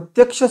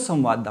प्रत्यक्ष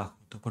संवाद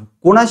दाखवतो. पण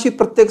कोणाशी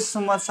प्रत्यक्ष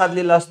संवाद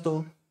साधलेला असतो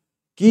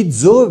की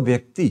जो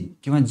व्यक्ती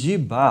किंवा जी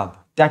बाब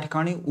त्या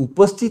ठिकाणी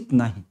उपस्थित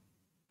नाही.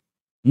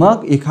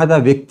 मग एखादा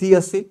व्यक्ती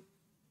असेल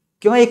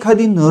किंवा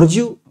एखादी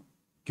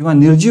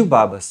निर्जीव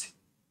बाब असेल,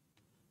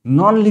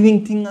 नॉन लिव्हिंग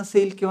थिंग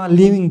असेल किंवा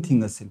लिव्हिंग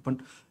थिंग असेल, पण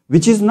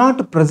which is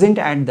not present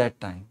at that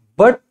time,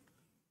 but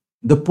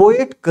the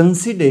poet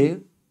consider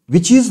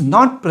which is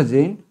not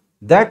present,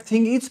 that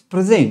thing is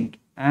present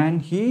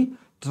and he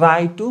try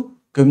to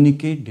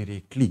communicate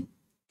directly.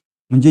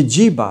 म्हणजे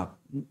जी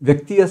बाब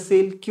व्यक्ती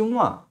असेल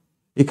किंवा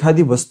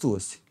एखादी वस्तू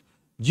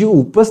असेल जी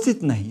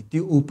उपस्थित नाही ती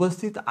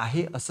उपस्थित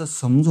आहे असं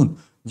समजून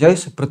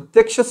ज्यावेळेस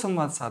प्रत्यक्ष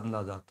संवाद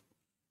साधला जातो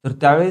तर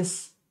त्यावेळेस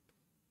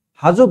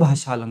हा जो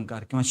भाषा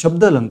अलंकार किंवा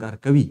शब्द अलंकार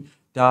कवी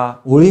त्या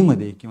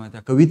ओळीमध्ये किंवा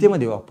त्या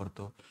कवितेमध्ये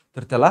वापरतो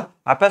तर त्याला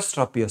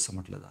अपॅस्ट्रॉफी असं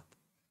म्हटलं जातं.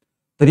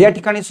 तर या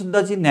ठिकाणी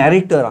सुद्धा जी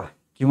नॅरेटर आहे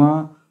किंवा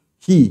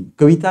ही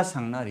कविता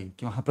सांगणारी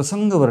किंवा हा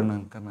प्रसंग वर्णन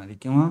करणारी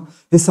किंवा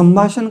हे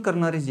संभाषण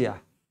करणारे जे आहे,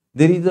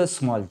 there is a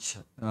small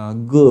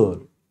girl.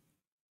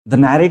 The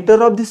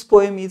narrator of this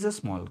poem is a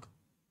small girl.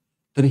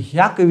 तर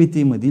ह्या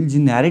कवितेमधील जी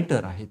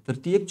नॅरेटर आहे तर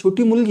ती एक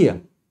छोटी मुलगी आहे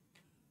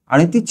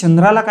आणि ती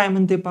चंद्राला काय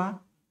म्हणते पहा.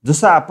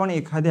 जसं आपण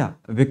एखाद्या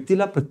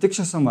व्यक्तीला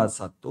प्रत्यक्ष संवाद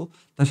साधतो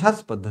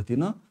तशाच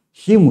पद्धतीनं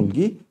ही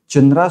मुलगी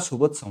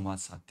चंद्रासोबत संवाद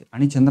साधते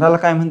आणि चंद्राला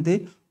काय म्हणते,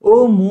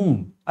 ओ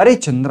मून, अरे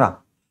चंद्रा,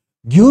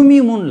 गिव्ह मी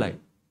मूनलाइट.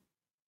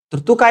 तर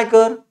तू काय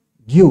कर,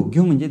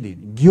 गिव्ह म्हणजे दे,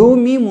 गिव्ह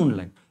मी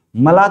मूनलाइट,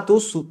 मला तू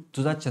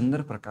तुझा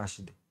चंद्रप्रकाश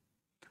दे.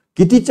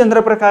 किती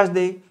चंद्रप्रकाश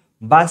दे,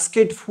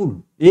 बास्केट फुल,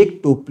 एक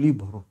टोपली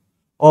भरून,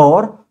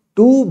 और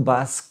 2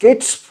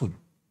 baskets फुल,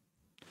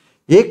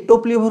 एक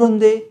टोपली भरून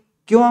दे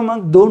किंवा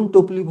मग 2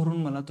 टोपली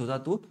भरून मला तुझा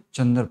तू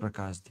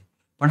चंद्रप्रकाश दे.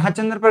 पण हा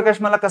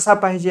चंद्रप्रकाश मला कसा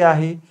पाहिजे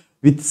आहे,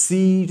 विथ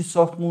सीड्स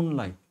ऑफ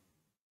मूनलाइट.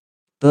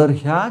 तर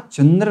ह्या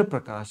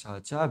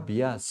चंद्रप्रकाशाच्या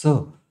बियासह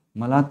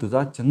मला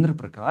तुझा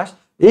चंद्रप्रकाश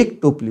एक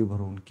टोपली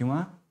भरून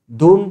किंवा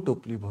 2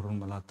 टोपली भरून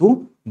मला तू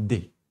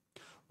दे.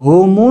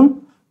 ओ moon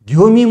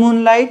give me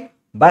moonlight,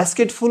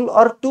 basket फुल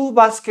और 2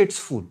 baskets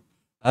फुल.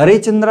 अरे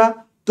चंद्रा,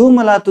 तू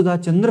मला तुझा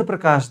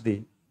चंद्रप्रकाश दे.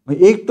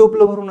 मग एक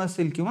टोपलं भरून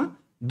असेल किंवा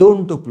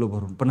 2 टोपलं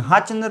भरून. पण हा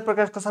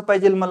चंद्रप्रकाश कसा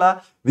पाहिजे मला,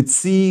 with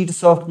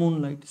seeds of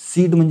moonlight.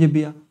 Seed म्हणजे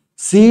बिया,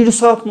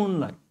 सीड्स ऑफ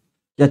मूनलाइट.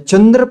 या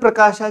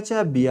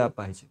चंद्रप्रकाशाच्या बिया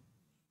पाहिजे.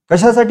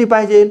 कशासाठी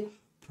पाहिजे,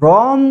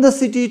 from the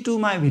city to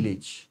my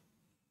village.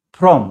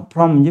 From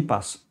म्हणजे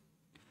पासून,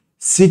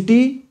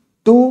 city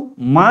to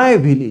my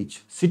village.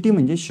 City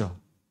म्हणजे शहर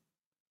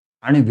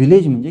आणि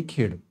विलेज म्हणजे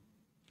खेड.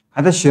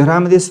 आता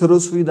शहरामध्ये सर्व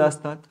सुविधा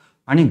असतात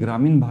आणि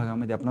ग्रामीण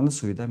भागामध्ये आपल्याला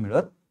सुविधा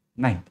मिळत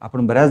नाहीत.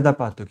 आपण बऱ्याचदा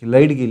पाहतो की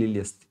लाईट गेलेली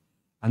असते,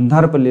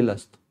 अंधार पडलेला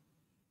असतो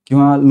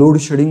किंवा लोड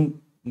शेडिंग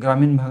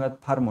ग्रामीण भागात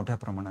फार मोठ्या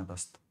प्रमाणात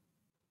असतं.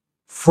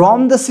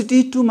 From the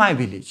city to my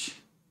village.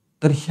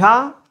 तर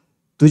ह्या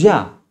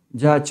तुझ्या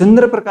ज्या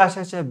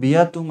चंद्रप्रकाशाच्या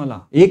बिया तू मला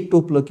एक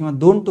टोपलं किंवा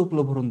 2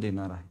 टोपलं भरून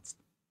देणार आहेस,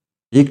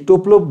 एक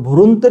टोपलं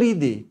भरून तरी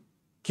दे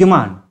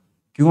किमान,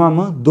 किंवा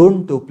मग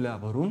 2 टोपल्या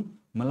भरून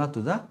मला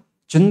तुझा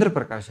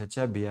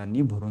चंद्रप्रकाशाच्या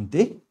बियांनी भरून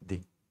ते दे.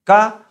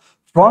 का,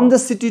 from the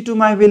city to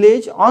my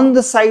village on the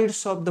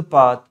sides of the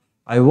path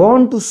I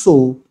want to so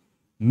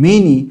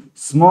many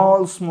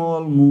small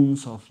small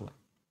moons of light.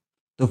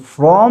 तर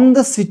from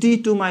the city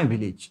to my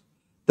village,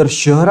 तर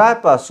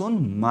शहरापासून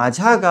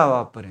माझ्या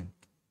गावापर्यंत.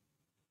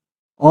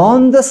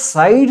 On the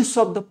sides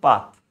of the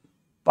path,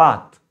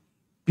 path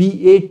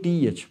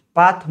PATH,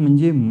 path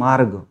म्हणजे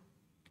मार्ग,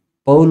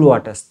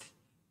 पाऊलवाट असते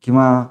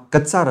किंवा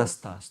कच्चा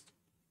रस्ता असतो,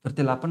 तर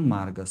त्याला आपण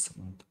मार्ग असं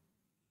म्हणतो.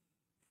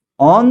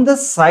 On the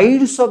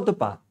sides of the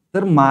path,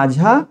 तर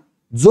माझ्या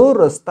जो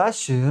रस्ता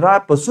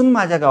शहरापासून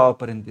माझ्या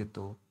गावापर्यंत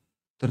येतो,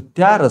 तर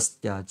त्या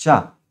रस्त्याच्या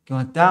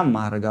किंवा त्या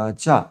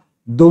मार्गाच्या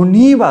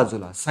दोन्ही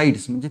बाजूला,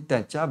 साइड्स म्हणजे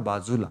त्याच्या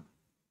बाजूला,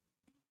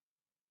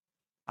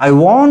 आय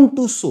वॉन्ट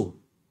टू सो,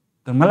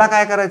 तर मला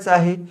काय करायचं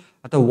आहे.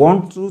 आता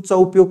वॉन्ट टू चा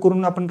उपयोग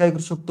करून आपण काय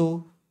करू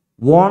शकतो,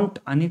 वॉन्ट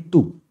आणि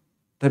टू,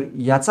 तर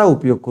याचा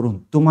उपयोग करून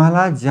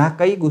तुम्हाला ज्या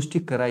काही गोष्टी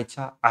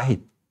करायच्या आहेत,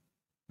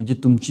 म्हणजे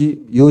तुमची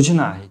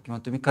योजना आहे किंवा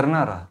तुम्ही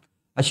करणार आहात,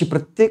 अशी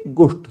प्रत्येक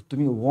गोष्ट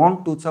तुम्ही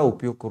वॉन्ट टू चा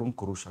उपयोग करून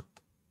करू शकता.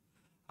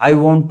 I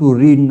want to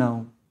read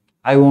now,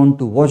 I want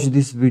to watch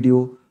this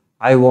video,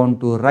 I want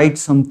to right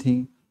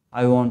something,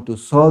 I want to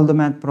solve the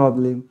math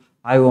problem,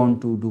 I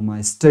want to do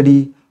my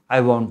study,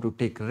 I want to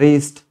take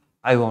rest,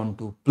 I want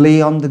to play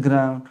on the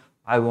ground,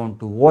 I want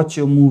to watch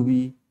a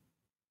movie,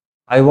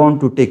 I want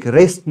to take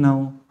rest now,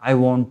 I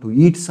want to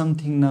eat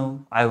something now,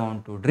 I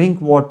want to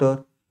drink water.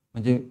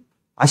 म्हणजे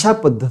अशा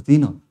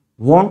पद्धतीनं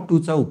want to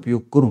चा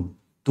उपयोग करून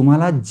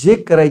तुम्हाला जे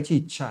करायची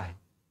इच्छा आहे,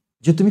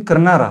 जे तुम्ही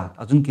करणार आहात,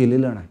 अजून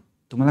केलेलं नाही,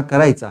 तुम्हाला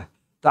करायचं आहे,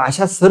 तर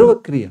अशा सर्व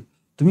क्रिया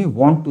तुम्ही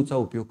want to चा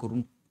उपयोग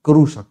करून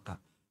करू शकता.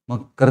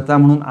 मग करता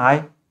म्हणून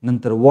आय,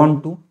 नंतर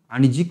want to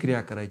आणि जी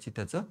क्रिया करायची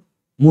त्याचं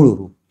मूळ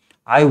रूप.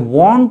 आय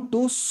वॉन्ट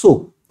टू सो,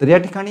 तर या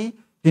ठिकाणी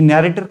ही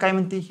नॅरेटर काय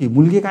म्हणते, ही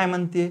मुलगी काय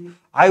म्हणते,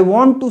 I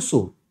want to so.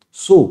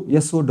 So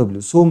SOW,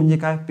 so म्हणजे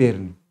काय,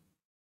 पेरणे,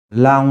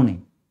 लावणे.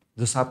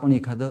 जसं आपण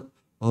एखादं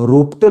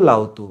रोपटं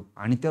लावतो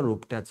आणि त्या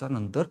रोपट्याचा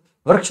नंतर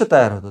वृक्ष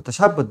तयार होतो,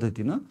 तशा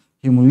पद्धतीनं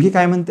ही मुलगी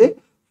काय म्हणते,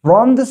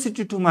 from the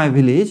city to my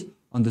village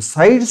on the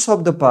sides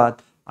of the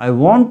path I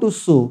want to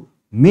so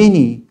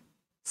many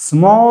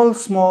small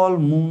small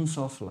moons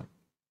of light.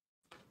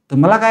 तर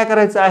मला काय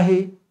करायचं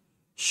आहे,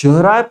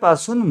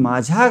 शहरापासून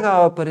माझ्या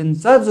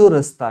गावापर्यंतचा जो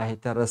रस्ता आहे,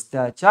 त्या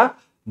रस्त्याच्या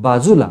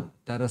बाजूला,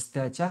 त्या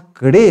रस्त्याच्या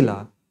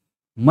कडेला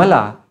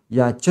मला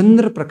या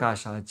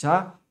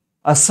चंद्रप्रकाशाच्या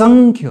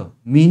असंख्य,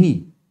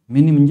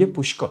 मेनी म्हणजे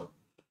पुष्कळ,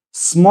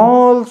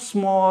 small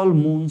small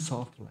moons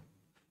of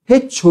light, हे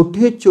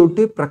छोटे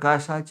छोटे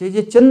प्रकाशाचे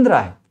जे चंद्र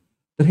आहेत,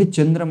 तर हे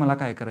चंद्र मला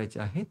काय करायचे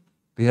आहेत,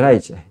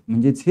 पेरायचे आहेत.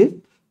 म्हणजेच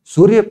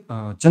हे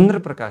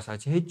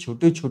चंद्रप्रकाशाचे हे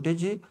छोटे छोटे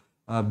जे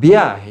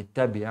बिया आहेत,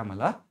 त्या बिया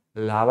मला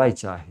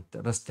लावायच्या आहेत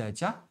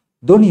रस्त्याच्या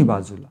दोन्ही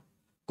बाजूला.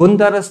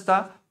 कोणता रस्ता,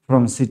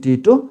 from city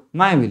to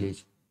my village,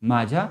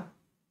 माझ्या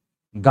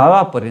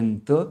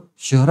गावापर्यंत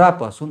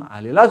शहरापासून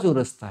आलेला जो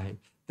रस्ता आहे,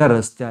 त्या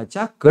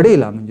रस्त्याच्या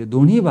कडेला म्हणजे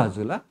दोन्ही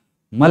बाजूला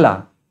मला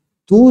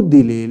तू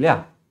दिलेल्या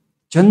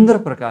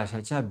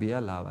चंद्रप्रकाशाच्या बिया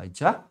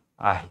लावायच्या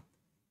आहेत.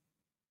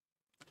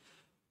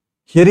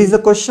 Here is a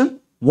question,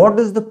 what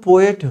does the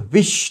poet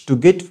wish to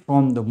get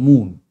from the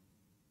moon.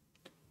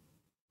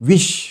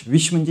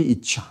 Wish म्हणजे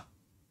इच्छा.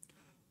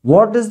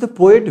 What does the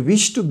poet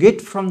wish to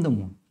get from the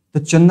moon, तर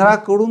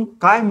चंद्राकडून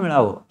काय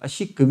मिळावं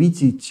अशी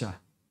कवीची इच्छा आहे,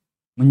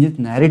 म्हणजेच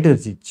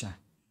नॅरेटरची इच्छा आहे.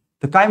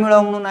 तर काय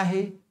मिळावं म्हणून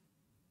आहे,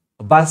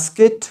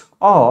 basket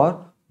or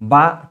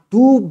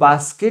 2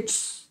 baskets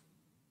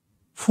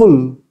full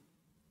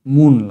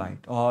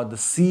moonlight or the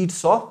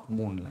seeds of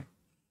moonlight.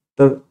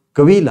 तर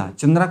कवीला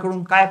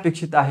चंद्राकडून काय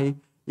अपेक्षित आहे,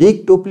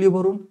 1 टोपली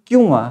भरून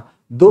किंवा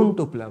 2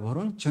 टोपल्या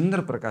भरून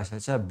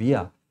चंद्रप्रकाशाच्या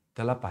बिया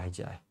त्याला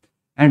पाहिजे आहे.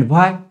 अँड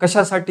व्हाय,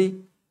 कशासाठी,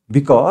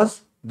 because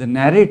the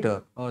narrator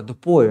or the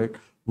poet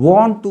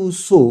want to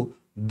show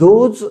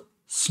those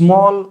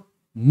small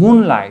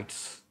moonlights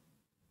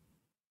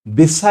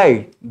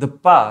beside the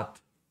path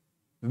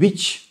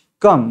which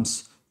comes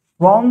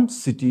from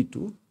city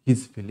to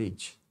his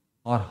village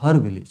or her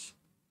village.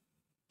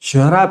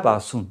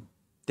 शहरापासून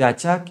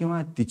त्याच्या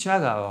किंवा तिच्या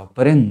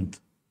गावापर्यंत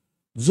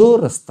जो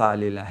रस्ता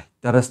आलेला आहे,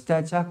 त्या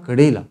रस्त्याच्या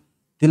कडेला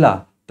तिला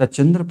त्या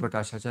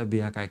चंद्रप्रकाशाच्या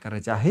बिया काय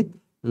करायच्या आहेत,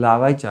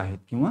 लावायच्या आहेत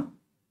किंवा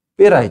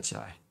पेरायच्या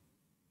आहेत.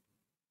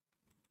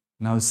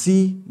 Now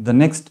see the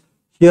next.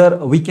 Here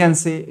we can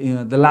say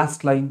the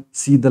last line.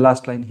 See the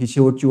last line. ही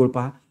शेवटची ओळ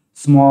पहा.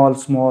 Small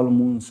small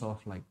moons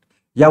of light.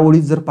 या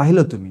ओळीत जर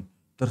पाहिलं तुम्ही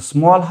तर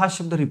स्मॉल हा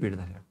शब्द रिपीट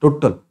झाला.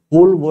 Total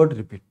hole word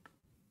repeat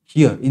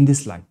here in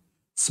this line.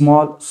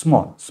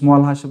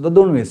 Small हा शब्द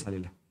 2 वेळेस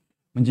आलेला आहे.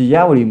 म्हणजे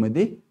या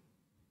ओळीमध्ये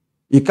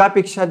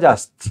एकापेक्षा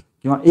जास्त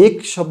किंवा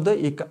एक शब्द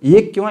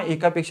एक किंवा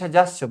एकापेक्षा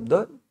जास्त शब्द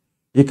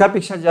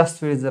एकापेक्षा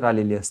जास्त वेळेस जर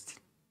आलेले असतील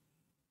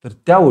तर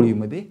त्या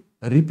ओळीमध्ये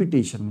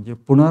रिपिटेशन म्हणजे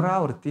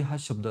पुनरावृत्ती हा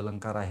शब्द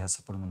अलंकार आहे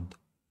असं आपण म्हणतो.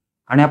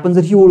 आणि आपण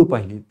जर ही ओळ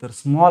पाहिली तर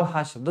स्मॉल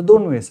हा शब्द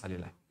 2 वेळेस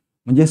आलेला आहे,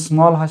 म्हणजे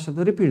स्मॉल हा शब्द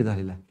रिपीट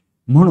झालेला आहे.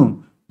 म्हणून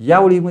या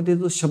ओळीमध्ये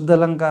जो शब्द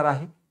अलंकार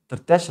आहे तर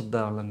त्या शब्द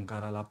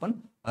अलंकाराला आपण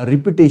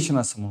रिपिटेशन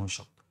असं म्हणू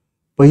शकतो.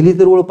 पहिली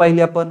तर ओळ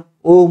पाहिली आपण,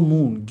 ओ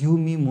मून गिव्ह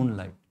मी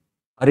मूनलाईट,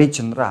 अरे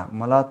चंद्रा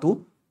मला तू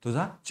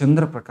तुझा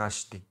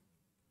चंद्रप्रकाश दे.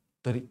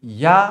 तर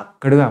या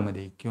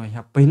कडव्यामध्ये किंवा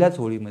ह्या पहिल्याच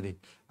ओळीमध्ये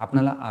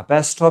आपल्याला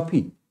apostrophe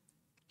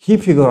he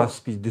figure of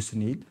speech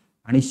दिसून येईल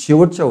आणि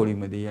शेवटच्या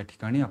ओळीमध्ये या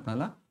ठिकाणी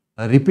आपल्याला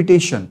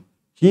repetition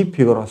he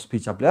figure of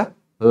speech आपल्या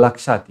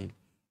लक्षात येईल.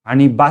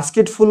 आणि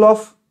बास्केटफुल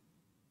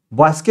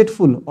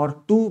और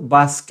टू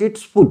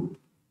बास्केट्स फुल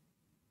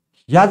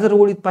या जर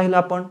ओळीत पाहिलं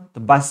आपण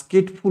तर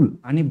बास्केटफुल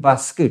आणि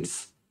बास्केट्स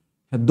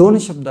या दोन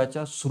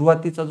शब्दाच्या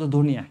सुरुवातीचा जो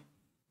ध्वनी आहे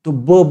तो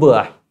ब ब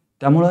आहे.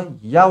 त्यामुळं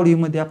या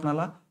ओळीमध्ये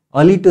आपल्याला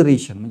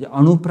अलिटरेशन म्हणजे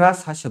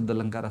अनुप्रास हा शब्द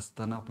अलंकार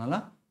असताना आपल्याला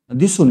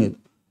दिसून येतो.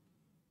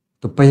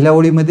 तर पहिल्या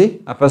ओळीमध्ये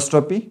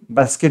अपॉस्ट्रॉफी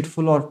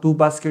बास्केटफुल और टू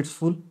बास्केट्स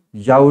फुल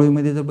या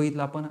ओळीमध्ये जर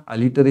बघितलं आपण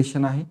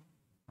अलिटरेशन आहे.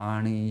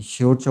 आणि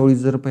शेवटच्या ओळीत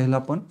जर पाहिलं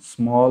आपण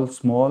small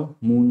small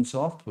moons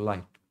of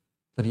light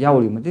तर या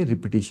ओळीमध्ये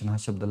रिपिटेशन हा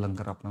शब्द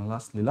अलंकार आपल्याला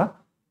असलेला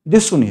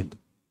दिसून येतो.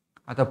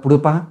 आता पुढे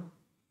पहा.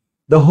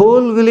 The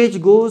hole village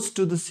goes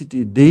to the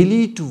city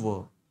daily to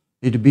work.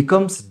 It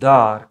becomes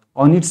dark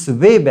on it's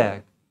way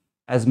back.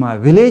 As my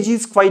village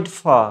is quite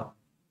far,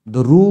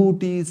 the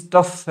route is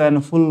tough and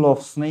full of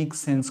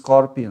snakes and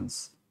scorpions.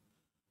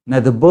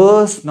 Neither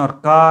bus nor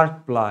cart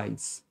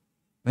plies.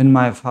 When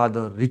my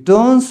father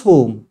returns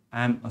home,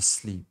 I am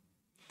asleep,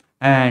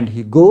 and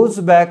he goes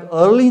back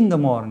early in the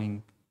morning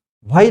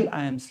while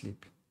I am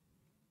sleeping.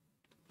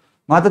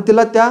 मग आता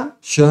तिला त्या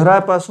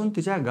शहरापासून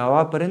तिच्या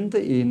गावापर्यंत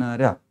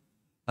येणाऱ्या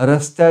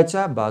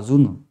रस्त्याच्या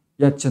बाजूनं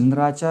या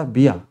चंद्राच्या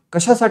बिया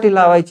कशासाठी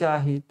लावायच्या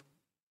आहेत.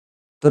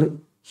 तर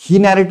ही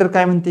नॅरेटर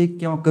काय म्हणते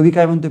किंवा कवी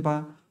काय म्हणते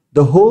पहा. The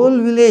hole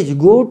village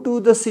go to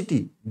the city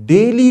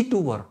daily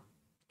to work.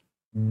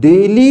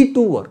 Daily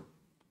to work.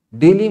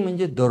 Daily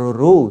म्हणजे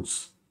दररोज.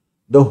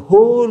 The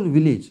hole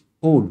village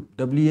hole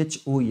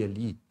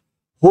WHOLE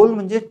hole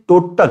म्हणजे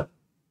टोटल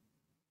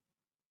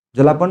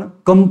ज्याला आपण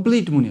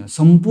कंप्लीट म्हणूया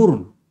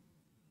संपूर्ण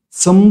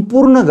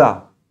संपूर्ण गाव.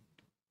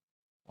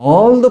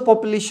 All the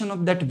population of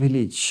that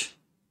village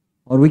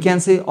और we can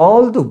say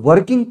all the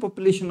working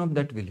population of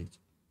that village.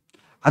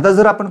 आता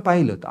जर आपण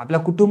पाहिलं तर आपल्या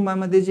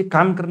कुटुंबामध्ये जे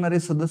काम करणारे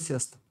सदस्य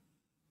असतात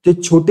ते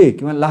छोटे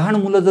किंवा लहान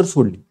मुलं जर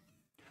सोडली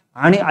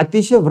आणि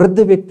अतिशय वृद्ध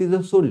व्यक्ती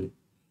जर सोडले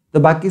तर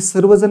बाकी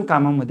सर्वजण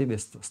कामामध्ये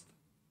व्यस्त असतात.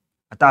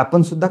 आता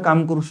आपण सुद्धा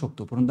काम करू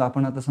शकतो परंतु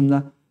आपण आता समजा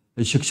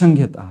शिक्षण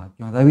घेत आहात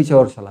किंवा 10वीच्या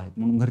वर्षाला आहेत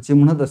म्हणून घरचे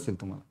म्हणत असतील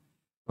तुम्हाला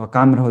किंवा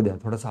काम राहू द्या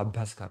थोडासा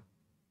अभ्यास करा.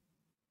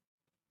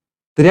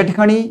 तर या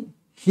ठिकाणी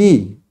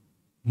ही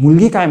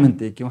मुलगी काय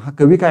म्हणते किंवा हा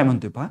कवी काय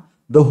म्हणतोय पहा.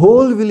 The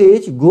hole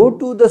village go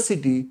to the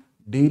city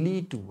daily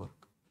to work.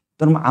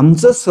 तर मग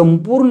आमचं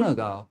संपूर्ण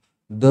गाव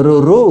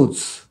दररोज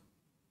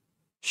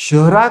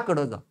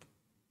शहराकडे जात.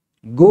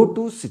 गो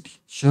टू सिटी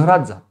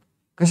शहरात जात.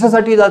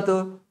 कशासाठी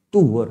जातं. टू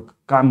वर्क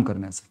काम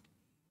करण्यासाठी.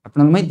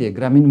 आपल्याला माहिती आहे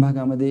ग्रामीण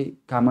भागामध्ये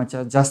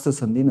कामाच्या जास्त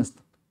संधी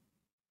नसतात.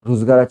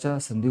 रोजगाराच्या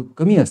संधी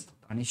कमी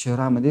असतात आणि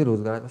शहरामध्ये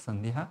रोजगाराच्या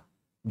संधी हा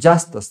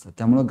जास्त असतात.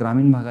 त्यामुळे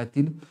ग्रामीण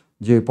भागातील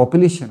जे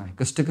पॉप्युलेशन आहे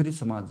कष्टकरी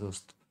समाज जो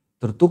असतो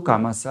तर तो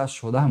कामाच्या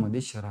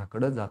शोधामध्ये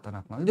शहराकडे जाताना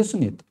आपल्याला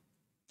दिसून येतो.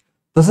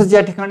 तसंच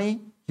या ठिकाणी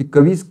ही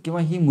कवी किंवा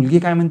ही मुलगी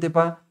काय म्हणते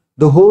पहा.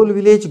 The hole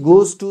village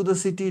goes to the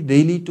city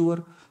daily to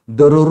work.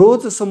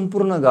 दररोज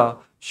संपूर्ण गाव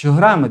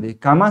शहरामध्ये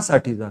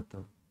कामासाठी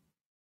जातं.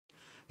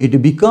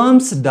 It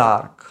becomes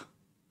dark.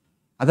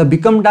 आता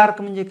बिकम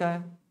डार्क म्हणजे काय.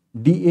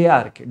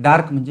 DARK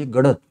डार्क म्हणजे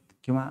गडद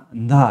किंवा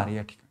अंधार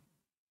या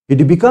ठिकाणी.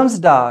 It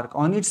becomes dark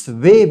on it's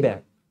way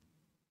back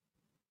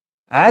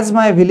as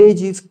my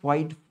village is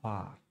quite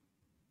फार.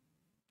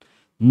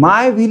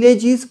 My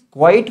village is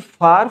quite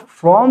far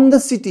from the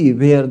city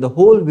where the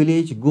whole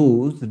village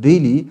goes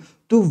daily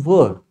to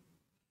work.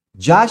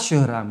 ज्या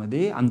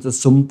शहरामध्ये आमचं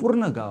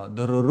संपूर्ण गाव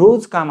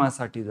दररोज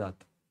कामासाठी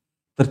जातं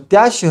तर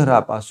त्या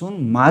शहरापासून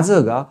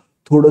माझं गाव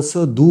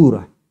थोडंसं दूर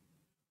आहे.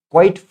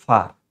 क्वाईट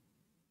फार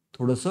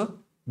थोडंसं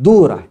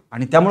दूर आहे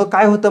आणि त्यामुळे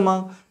काय होतं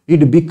मग.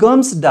 It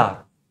becomes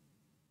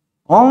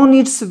dark on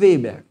it's way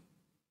back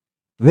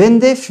when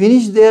they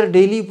finish their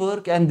daily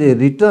work and they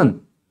return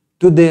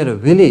to their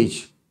village.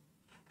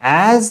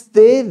 As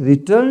they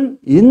return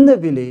in the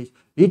village,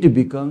 it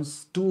becomes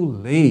too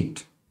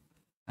late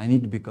and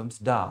it becomes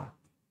dark.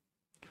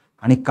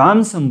 आणि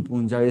काम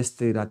संपून ज्यावेळेस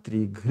ते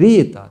रात्री घरी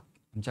येतात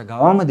आमच्या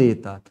गावामध्ये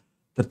येतात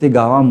तर ते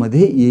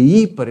गावामध्ये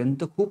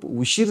येईपर्यंत खूप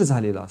उशीर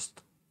झालेला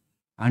असतो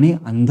आणि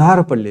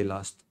अंधार पडलेला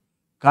असतो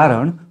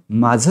कारण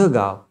माझं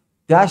गाव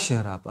त्या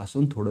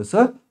शहरापासून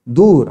थोडंसं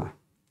दूर आहे.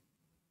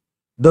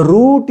 The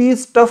route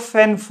is tough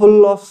and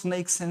full of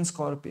snakes and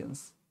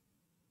scorpions.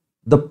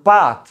 The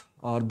path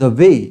or the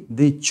way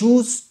they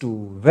choose to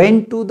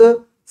went to the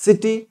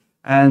city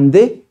and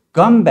they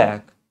come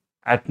back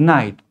at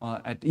night or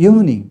at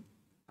evening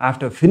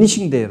after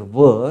finishing their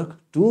work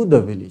to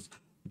the village.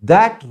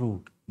 That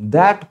route,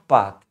 that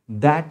path,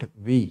 that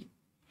way.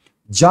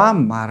 ज्या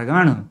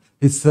मार्गानं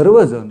हे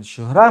सर्वजण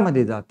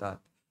शहरामध्ये जातात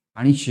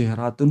आणि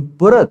शहरातून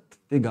परत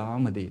ते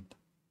गावामध्ये येतात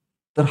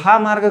तर हा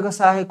मार्ग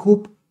कसा आहे.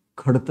 खूप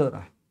खडतर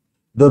आहे.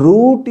 The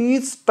route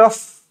is tough.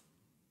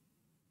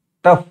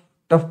 Tough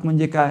tough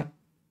म्हणजे काय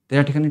तर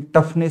या ठिकाणी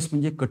टफनेस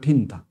म्हणजे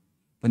कठीणता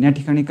पण या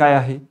ठिकाणी काय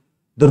आहे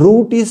द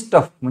रूट इज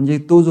टफ म्हणजे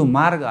तो जो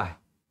मार्ग आहे,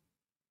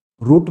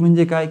 रूट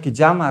म्हणजे काय की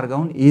ज्या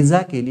मार्गावरून ये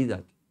जा केली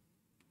जाते,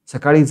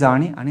 सकाळी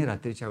जाणे आणि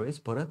रात्रीच्या वेळेस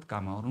परत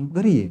कामावरून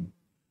घरी येणे.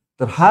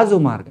 तर हा जो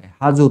मार्ग आहे,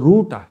 हा जो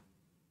रूट आहे,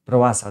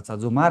 प्रवासाचा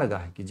जो मार्ग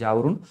आहे की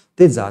ज्यावरून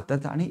ते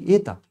जातात आणि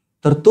येतात,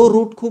 तर तो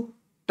रूट खूप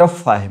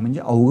टफ आहे म्हणजे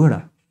अवघड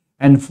आहे.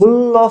 And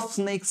full of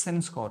snakes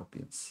and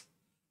scorpions.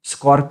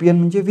 Scorpion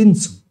म्हणजे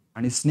विंचू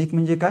आणि स्नेक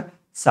म्हणजे काय,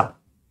 साप.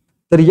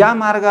 तर या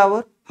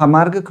मार्गावर, हा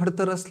मार्ग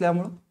खडतर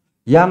असल्यामुळं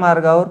या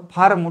मार्गावर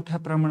फार मोठ्या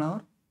प्रमाणावर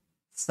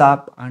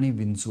साप आणि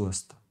विंचू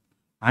असतात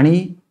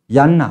आणि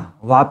यांना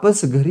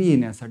वापस घरी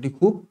येण्यासाठी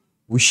खूप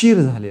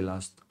उशीर झालेला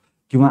असतो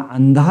किंवा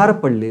अंधार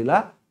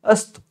पडलेला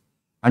असतो.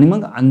 आणि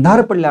मग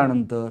अंधार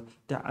पडल्यानंतर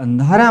त्या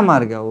अंधाऱ्या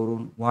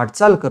मार्गावरून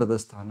वाटचाल करत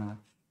असताना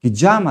की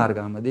ज्या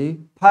मार्गामध्ये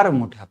फार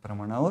मोठ्या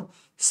प्रमाणावर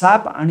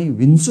साप आणि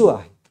विंचू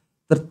आहेत,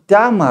 तर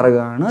त्या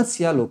मार्गानंच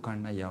या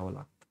लोकांना यावं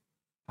लागतं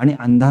आणि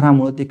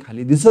अंधारामुळे ते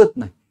खाली दिसत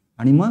नाही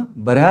आणि मग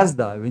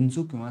बऱ्याचदा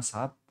विंचू किंवा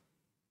साप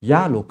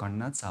या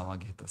लोकांना चावा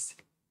घेत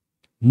असेल.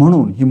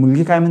 म्हणून ही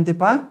मुलगी काय म्हणते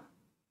पहा,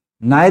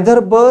 neither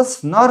bus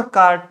nor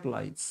cart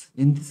plies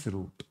in this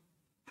route.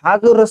 हा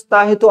जो रस्ता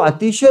आहे तो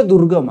अतिशय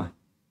दुर्गम आहे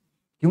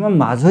किंवा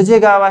माझं जे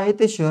गाव आहे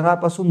ते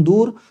शहरापासून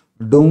दूर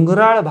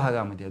डोंगराळ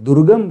भागामध्ये,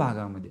 दुर्गम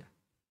भागामध्ये आहे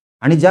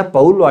आणि ज्या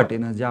पाऊल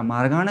वाटेनं, ज्या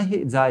मार्गाने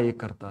हे जा ये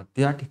करतात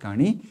त्या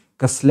ठिकाणी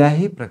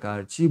कसल्याही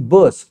प्रकारची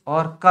बस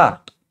और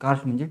कार्ट,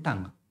 कार्ट म्हणजे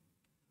टांगा,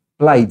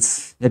 प्लाइज,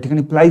 या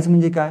ठिकाणी प्लाइज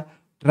म्हणजे काय,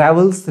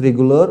 ट्रॅव्हल्स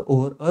रेग्युलर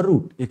ओव्हर अ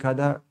रूट.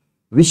 एखाद्या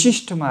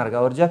विशिष्ट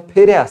मार्गावर ज्या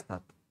फेऱ्या असतात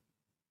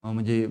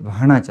म्हणजे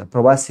वाहनाच्या,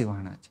 प्रवासी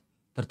वाहनाच्या,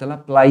 तर त्याला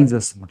प्लाइज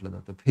असं म्हटलं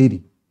जातं, फेरी.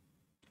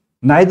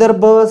 नायदर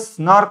बस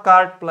नॉर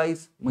कार्ट प्लाइज.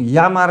 मग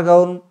या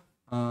मार्गावरून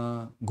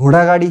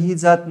घोडागाडीही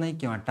जात नाही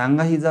किंवा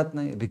टांगाही जात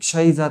नाही,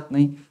 रिक्षाही जात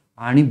नाही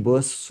आणि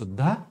बस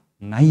सुद्धा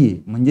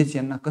नाहीये. म्हणजेच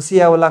यांना कसं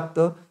यावं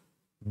लागतं,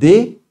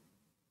 दे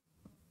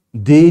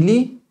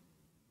daily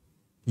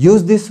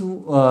use this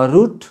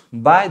route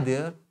by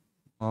their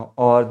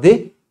और दे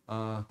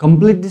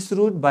complete this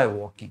route by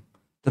walking.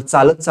 तर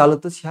चालत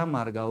चालतच ह्या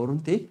मार्गावरून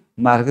ते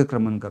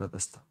मार्गक्रमण करत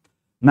असतात.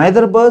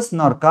 Neither bus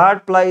nor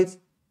cart plies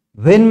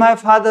when my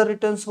father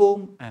returns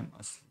home I am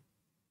asleep.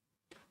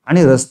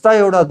 आणि रस्ता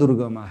एवढा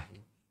दुर्गम आहे,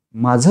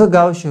 माझं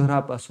गाव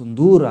शहरापासून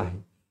दूर आहे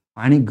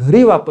आणि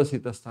घरी वापस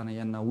येत असताना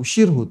यांना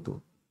उशीर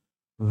होतो.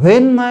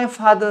 When my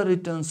father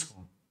returns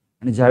home.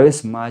 आणि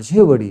ज्यावेळेस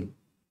माझे वडील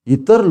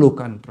इतर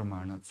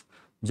लोकांप्रमाणेच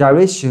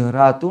ज्यावेळेस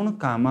शहरातून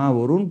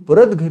कामावरून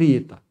परत घरी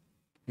येतात,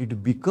 इट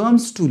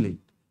बिकम्स टू लेट.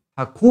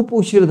 हा खूप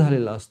उशीर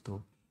झालेला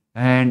असतो.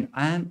 And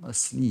I am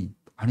asleep.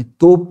 आणि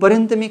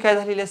तोपर्यंत मी काय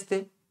झालेली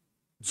असते,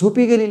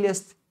 झोपी गेलेली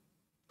असते.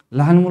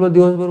 लहान मुलं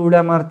दिवसभर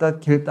उड्या मारतात,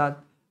 खेळतात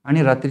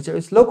आणि रात्रीच्या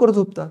वेळेस लवकर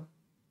झोपतात,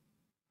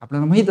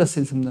 आपल्याला माहित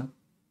असेल समजा.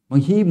 मग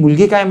ही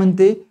मुलगी काय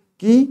म्हणते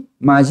की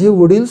माझे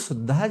वडील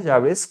सुद्धा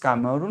ज्यावेळेस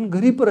कामावरून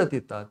घरी परत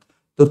येतात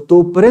तर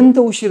तोपर्यंत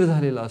उशीर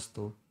झालेला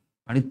असतो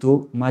आणि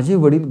माझे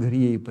वडील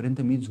घरी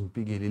येईपर्यंत मी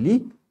झोपी गेलेली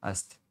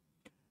असते.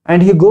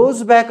 And he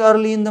goes back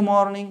early in the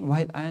morning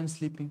while I am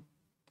sleeping.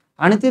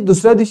 आणि ते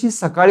दुसऱ्या दिवशी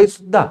सकाळी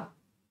सुद्धा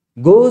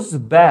goes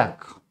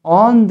back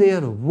on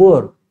their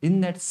work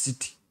in that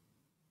city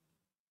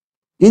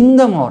in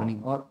the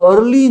morning और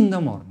अर्ली इन द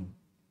मॉर्निंग.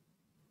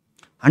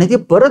 आणि ते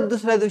परत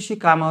दुसऱ्या दिवशी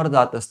कामावर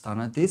जात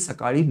असताना ते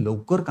सकाळी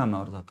लवकर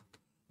कामावर जातात,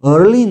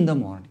 early in the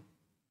morning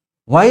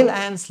while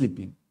I am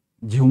sleeping,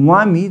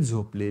 जेव्हा मी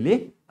झोपलेले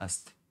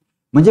असते.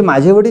 म्हणजे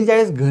माझे वडील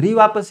ज्यावेळेस घरी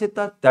वापस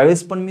येतात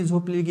त्यावेळेस पण मी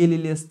झोपली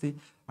गेलेली असते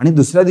आणि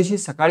दुसऱ्या दिवशी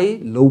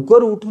सकाळी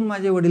लवकर उठून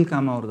माझे वडील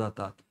कामावर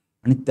जातात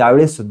आणि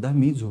त्यावेळेस सुद्धा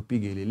मी झोपी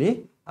गेलेले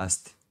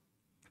असते.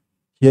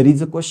 Here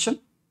is a question,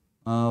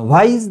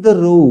 why is the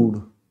road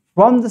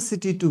from the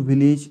city to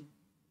village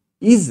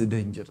is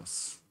dangerous.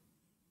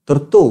 तर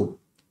तो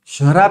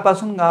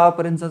शहरापासून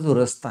गावापर्यंतचा जो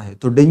रस्ता आहे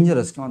तो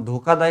डेंजरस किंवा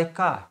धोकादायक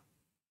का आहे?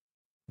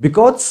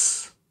 Because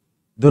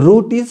the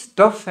route is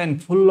tough and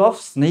full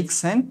of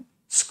snakes and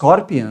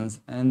scorpions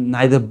and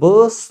neither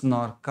bus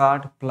nor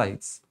cart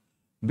plies.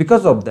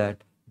 Because of that,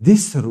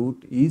 this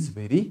route is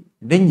very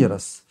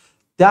dangerous.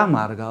 त्या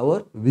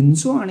मार्गावर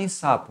विंचू आणि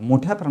साप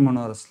मोठ्या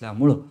प्रमाणावर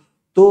असल्यामुळं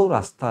तो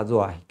रस्ता जो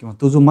आहे किंवा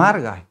तो जो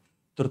मार्ग आहे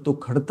तर तो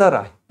खडतर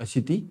आहे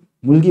अशी ती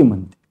मुलगी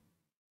म्हणते.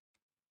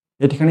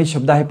 या ठिकाणी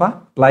शब्द आहे पहा,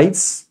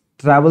 प्लाइज,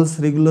 ट्रॅव्हल्स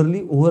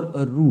रेग्युलरली ओव्हर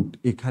अ रूट.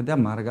 एखाद्या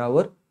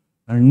मार्गावर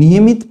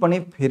नियमितपणे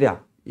फेऱ्या,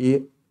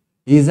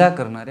 ये जा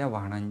करणाऱ्या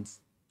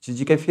वाहनांची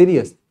जी काही फेरी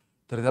असते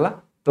तर त्याला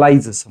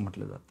प्लाइज असं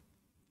म्हटलं जातं.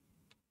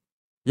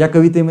 या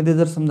कवितेमध्ये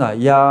जर समजा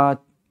या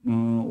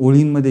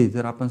ओळींमध्ये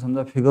जर आपण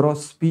समजा फिगर ऑफ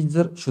स्पीच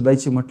जर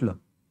शोधायची म्हटलं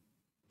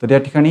तर या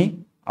ठिकाणी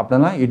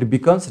आपल्याला it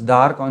becomes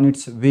dark on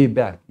it's way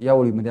back या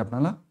ओळीमध्ये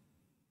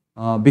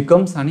आपल्याला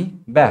बिकम्स आणि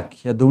बॅक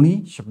या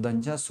दोन्ही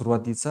शब्दांच्या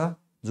सुरुवातीचा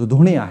जो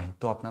ध्वनी आहे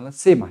तो आपल्याला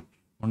सेम आहे,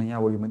 म्हणून या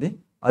ओळीमध्ये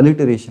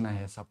अलिटरेशन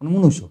आहे असं आपण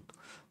म्हणू शकतो.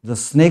 जर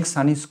स्नेक्स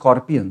आणि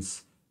स्कॉर्पियन्स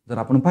जर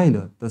आपण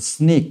पाहिलं तर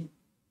स्नेक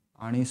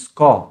आणि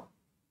स्कॉ,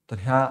 तर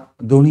ह्या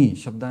दोन्ही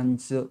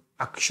शब्दांचं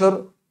अक्षर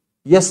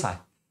यस आहे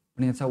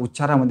पण याचा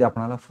उच्चारामध्ये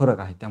आपल्याला फरक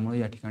आहे, त्यामुळे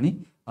या ठिकाणी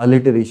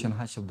अलिटरेशन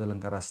हा शब्द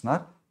अलंकार असणार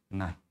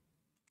नाही.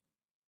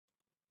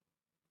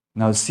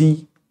 Now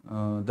see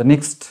the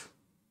next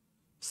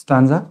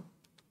stanza.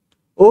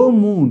 O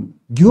moon,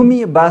 give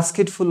me a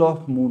basketful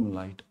of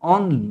moonlight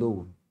on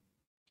loan.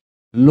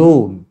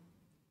 Loan.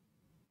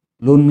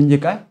 Loan म्हणजे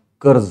काय?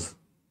 कर्ज.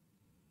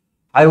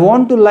 I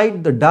want to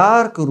light the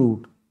dark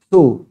route so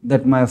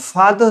that my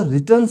father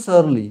returns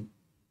early.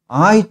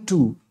 I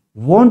too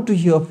want to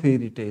hear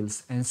fairy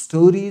tales and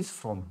stories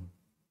from him.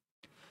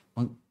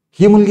 मग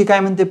ही मुलगी काय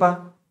म्हणते पहा.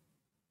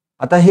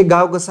 आता हे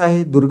गाव कसं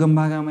आहे? दुर्गम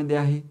भागामध्ये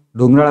आहे,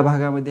 डोंगराळ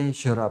भागामध्ये आहे,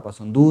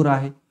 शहरापासून दूर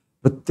आहे.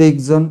 प्रत्येक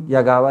जण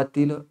या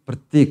गावातील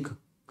प्रत्येक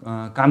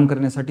काम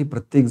करण्यासाठी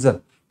प्रत्येक जण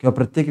किंवा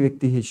प्रत्येक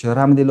व्यक्ती हे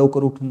शहरामध्ये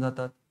लवकर उठून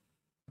जातात.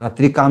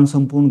 रात्री काम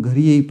संपवून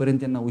घरी येईपर्यंत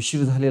त्यांना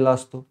उशीर झालेला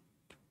असतो.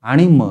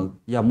 आणि मग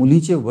या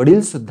मुलीचे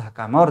वडील सुद्धा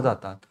कामावर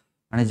जातात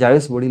आणि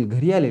ज्यावेळेस वडील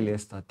घरी आलेले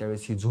असतात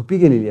त्यावेळेस ही झोपी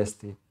गेलेली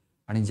असते.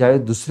 आणि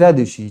ज्यावेळेस दुसऱ्या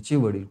दिवशी हिचे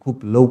वडील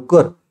खूप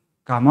लवकर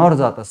कामावर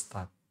जात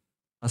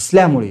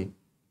असल्यामुळे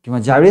किंवा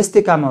ज्यावेळेस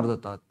ते कामावर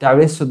जातात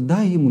त्यावेळेस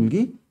सुद्धा ही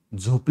मुलगी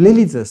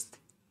झोपलेलीच असते.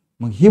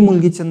 मग ही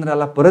मुलगी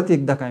चंद्राला परत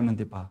एकदा काय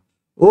म्हणते पहा.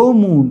 ओ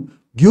moon,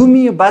 give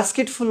me a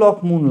बास्केटफुल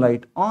of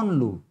moonlight on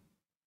low.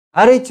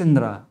 अरे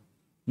चंद्रा,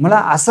 मला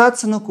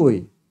असाच नकोय,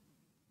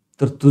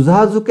 तर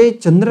तुझा जो काही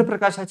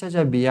चंद्रप्रकाशाच्या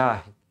ज्या बिया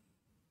आहेत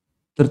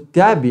तर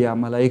त्या बिया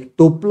मला एक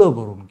टोपलं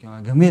भरून किंवा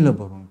घमेलं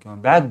भरून किंवा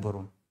बॅग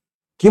भरून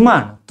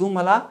किमान तू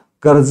मला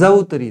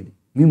कर्जाऊ तरी दे.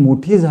 मी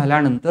मोठी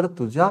झाल्यानंतर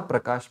तुझा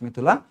प्रकाश मी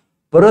तुला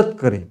परत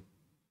करेन.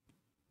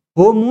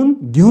 हो moon,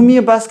 give me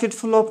a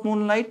बास्केटफुल of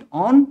moonlight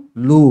on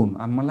loan.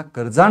 आम्हाला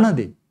कर्जानं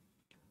दे.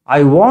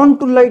 I want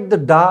to light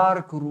the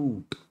dark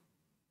route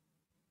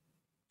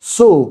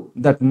so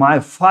that my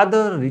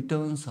father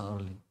returns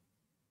early.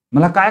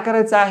 मला काय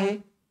करायचं आहे?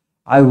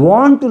 I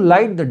want to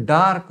light the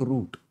dark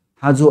route.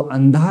 हा जो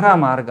अंधारा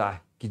मार्ग आहे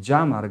की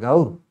ज्या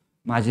मार्गावर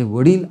माझे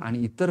वडील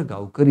आणि इतर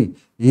गावकरी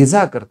ये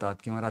जा करतात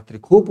किंवा रात्री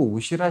खूप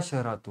उशिरा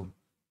शहरातून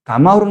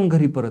कामावरून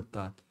घरी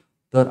परततात,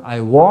 तर I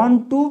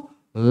want to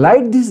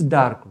light this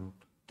dark route.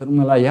 तर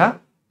मला या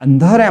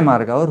अंधाऱ्या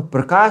मार्गावर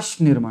प्रकाश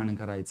निर्माण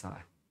करायचा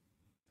आहे.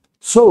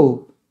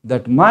 So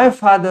that my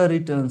father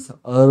returns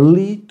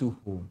early to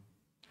home.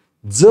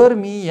 जर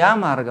मी या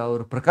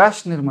मार्गावर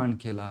प्रकाश निर्माण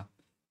केला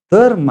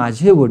तर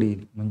माझे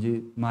वडील म्हणजे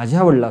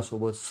माझ्या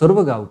वडिलांसोबत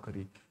सर्व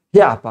गावकरी हे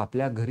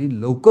आपापल्या घरी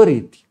लवकर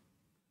येतील.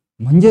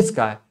 म्हणजेच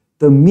काय,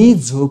 तर मी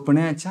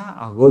झोपण्याच्या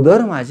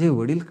अगोदर माझे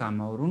वडील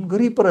कामावरून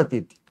घरी परत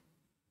येतील.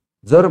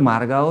 जर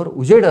मार्गावर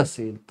उजेड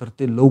असेल तर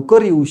ते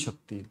लवकर येऊ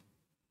शकतील.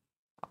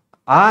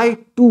 आय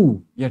टू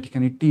या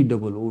ठिकाणी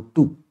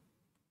TOO2.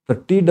 तर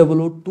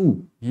TOO2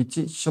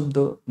 याचे शब्द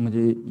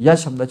म्हणजे या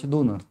शब्दाचे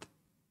दोन अर्थ,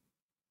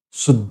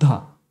 सुद्धा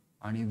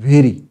आणि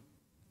व्हेरी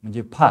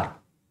म्हणजे फार,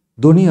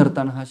 दोन्ही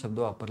अर्थानं हा शब्द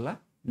वापरला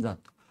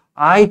जातो.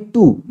 आय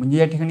टू म्हणजे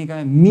या ठिकाणी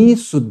काय, मी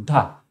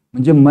सुद्धा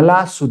म्हणजे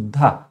मला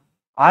सुद्धा.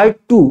 I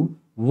to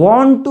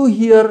want to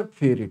here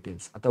fairy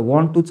tales. आता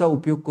वॉन्ट टूचा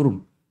उपयोग करून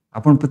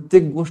आपण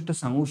प्रत्येक गोष्ट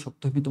सांगू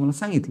शकतो, मी तुम्हाला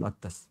सांगितलं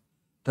आत्ताच.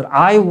 तर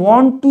I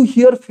want to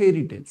here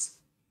fairy tales.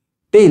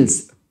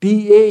 Tails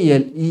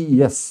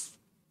TALES.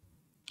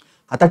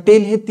 आता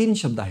टेल हे तीन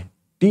शब्द आहेत.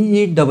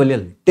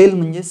 TELL टेल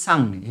म्हणजे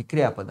सांगणे, हे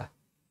क्रियापद आहे.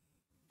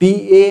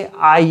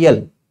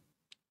 TAIL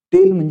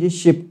टेल म्हणजे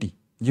शेपटी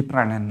जी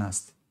प्राण्यांना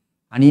असते.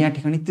 आणि या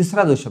ठिकाणी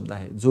तिसरा जो शब्द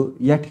आहे जो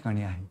या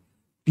ठिकाणी आहे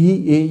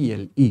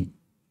TALE.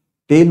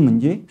 टेल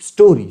म्हणजे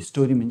स्टोरी.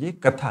 स्टोरी म्हणजे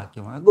कथा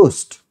किंवा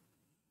गोष्ट.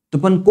 तर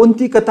पण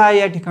कोणती कथा आहे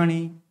या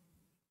ठिकाणी?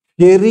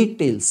 Fairy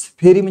tales.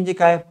 फेरी म्हणजे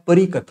काय?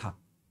 परीकथा.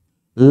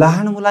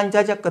 लहान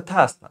मुलांच्या ज्या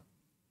कथा असतात,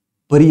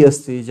 परी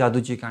असते,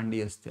 जादूची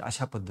कांडी असते,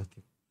 अशा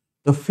पद्धती.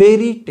 तर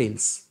fairy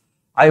tales.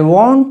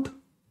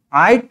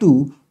 I to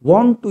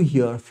want to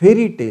here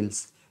fairy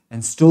tales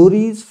and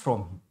stories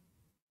from हिम.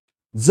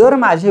 जर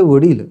माझे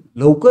वडील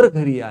लवकर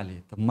घरी आले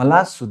तर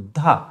मला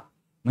सुद्धा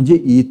म्हणजे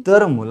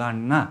इतर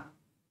मुलांना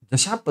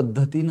जशा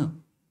पद्धतीनं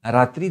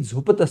रात्री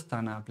झोपत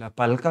असताना आपल्या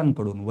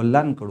पालकांकडून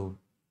वडिलांकडून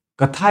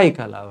कथा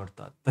ऐकायला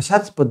आवडतात,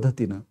 तशाच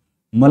पद्धतीनं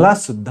मला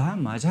सुद्धा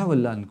माझ्या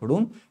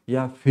वडिलांकडून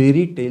या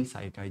फेरी टेल्स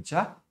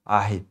ऐकायच्या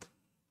आहेत.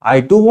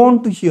 I to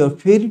want to here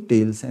fairy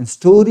tales and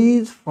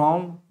stories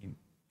from हिम.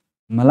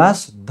 मला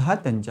सुद्धा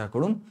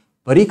त्यांच्याकडून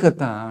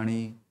परीकथा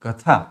आणि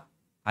कथा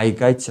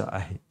ऐकायच्या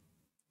आहेत.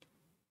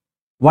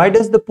 Why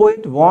does the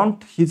poet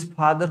want his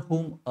father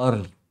home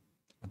early?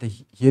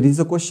 Here is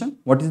the question.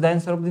 What is the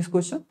answer of this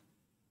question?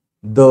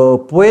 The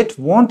poet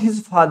want his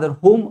father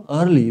home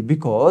early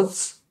because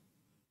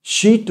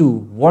she too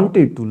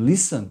wanted to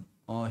listen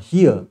or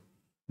hear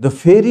the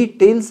fairy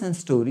tales and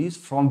stories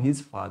from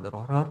his father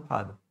or her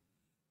father.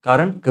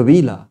 कारण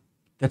कवीला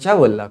त्याच्या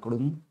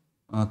वडिलांकडून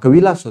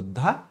कवीला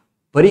सुद्धा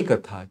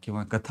परीकथा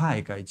किंवा कथा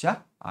ऐकायच्या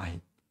आहेत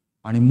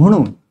आणि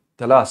म्हणून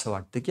त्याला असं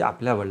वाटतं की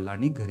आपल्या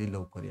वडिलांनी घरी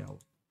लवकर यावं.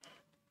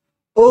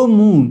 O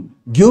moon,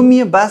 give me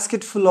a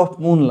basketful of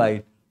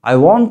moonlight. I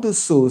want to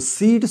sow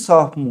seeds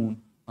of moon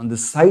on the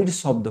sides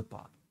of the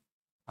path.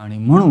 आणि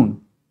म्हणून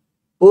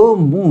O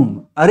moon,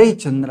 अरे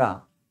Chandra,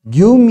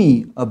 give me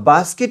a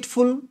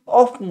basketful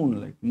of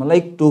moonlight. मला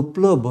एक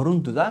टोपलं भरून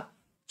तुझा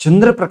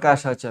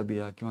चंद्रप्रकाशाच्या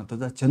बिया किंवा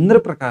तुझा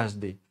चंद्रप्रकाश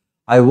दे.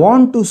 I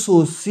want to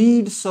so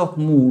seeds of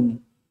moon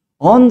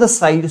on the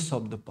sides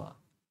of the path.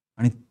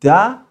 आणि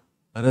त्या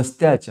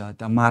रस्त्याच्या,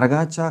 त्या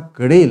मार्गाच्या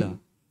कडेला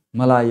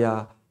मला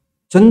या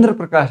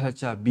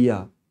चंद्रप्रकाशाच्या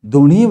बिया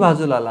दोन्ही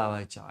बाजूला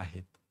लावायच्या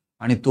आहेत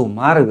आणि तो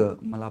मार्ग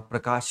मला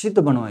प्रकाशित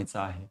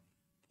बनवायचा आहे.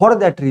 For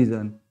that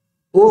reason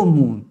O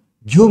moon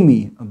give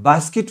me a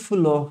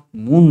बास्केटफुल of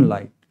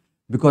moonlight,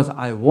 because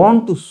I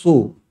want to so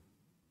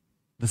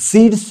the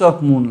seeds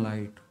of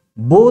moonlight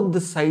both the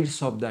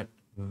sides of that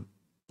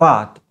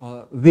path or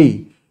way,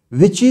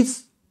 which is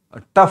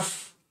tough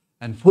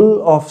and full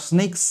of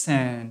snakes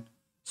and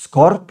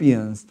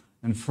scorpions,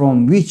 and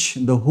from which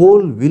the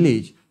whole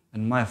village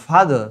and my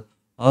father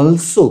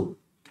also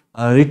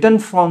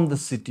returned from the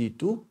city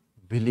to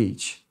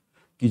village.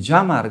 की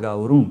ज्या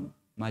मार्गावरून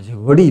माझे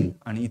वडील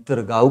आणि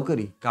इतर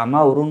गावकरी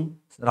कामावरून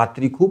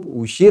रात्री खूप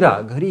उशिरा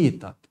घरी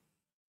येतात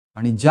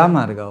आणि ज्या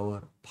मार्गावर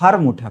फार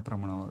मोठ्या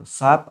प्रमाणावर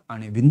साप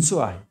आणि विंचू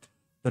आहेत,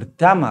 तर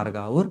त्या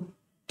मार्गावर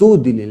तो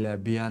दिलेल्या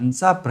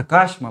बियांचा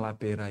प्रकाश मला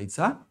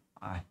पेरायचा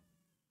आहे.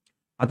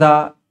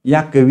 आता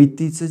या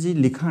कवितेचं जे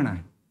लिखाण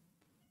आहे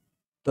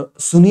तर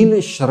सुनील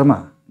शर्मा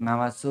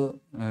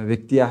नावाचं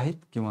व्यक्ती आहेत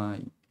किंवा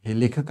हे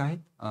लेखक आहेत.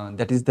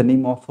 That is the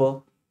name of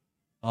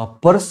a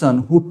person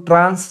who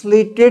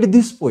translated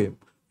this poem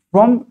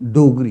from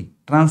Dogri.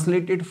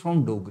 Translated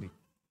from Dogri.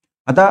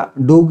 आता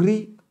डोगरी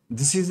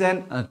दिस is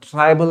an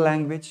tribal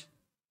language.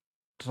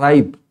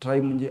 Tribe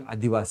म्हणजे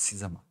आदिवासी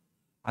जमात.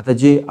 आता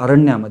जे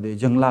अरण्यामध्ये,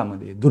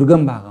 जंगलामध्ये,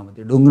 दुर्गम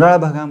भागामध्ये, डोंगराळ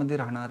भागामध्ये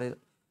राहणारे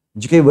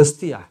जी काही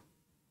वस्ती आहे,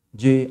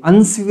 जे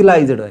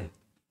अनसिव्हिलाइज्ड आहे,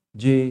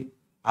 जे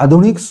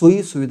आधुनिक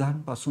सोयी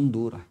सुविधांपासून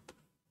दूर आहेत,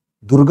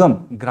 दुर्गम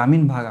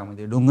ग्रामीण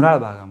भागामध्ये, डोंगराळ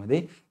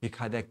भागामध्ये,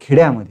 एखाद्या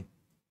खेड्यामध्ये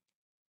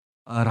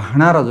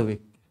राहणारा जो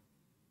व्यक्ती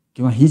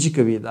किंवा ही जी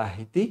कविता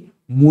आहे ती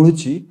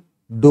मूळची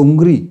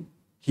डोंगरी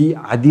ही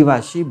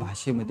आदिवासी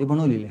भाषेमध्ये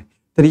बनवलेली आहे.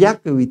 तर या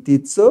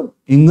कवितेचं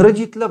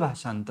इंग्रजीतलं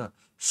भाषांतर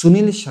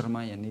सुनील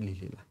शर्मा यांनी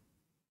लिहिलेलं आहे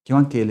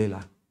किंवा केलेला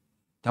आहे.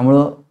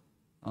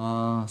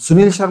 त्यामुळं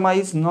Sunil Sharma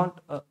is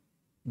not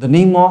the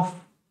name of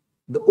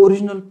the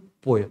original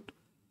poet.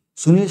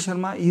 Sunil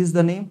Sharma is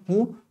the name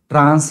who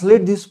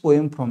translate this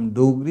poem from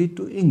Dogri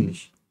to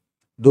English.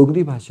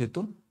 Dogri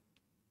भाषेतून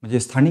म्हणजे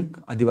स्थानिक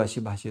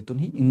आदिवासी भाषेतून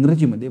ही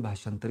इंग्रजीमध्ये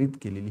भाषांतरित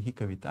केलेली ही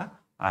कविता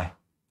आहे.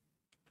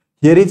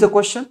 Here is a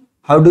question,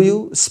 how do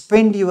you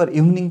spend your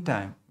evening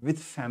time with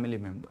family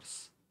members.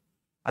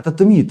 आता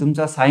तुम्ही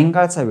तुमचा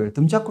सायंकाळचा वेळ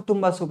तुमच्या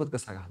कुटुंबासोबत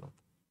कसा घालवता.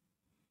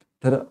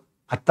 तर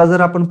आत्ता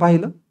जर आपण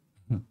पाहिलं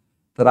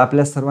तर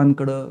आपल्या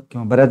सर्वांकडं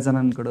किंवा बऱ्याच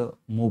जणांकडं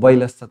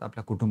मोबाईल असतात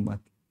आपल्या कुटुंबात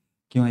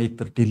किंवा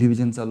एकतर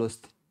टेलिव्हिजन चालू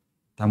असते.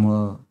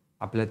 त्यामुळं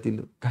आपल्यातील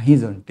काही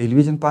जण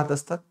टेलिव्हिजन पाहत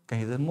असतात,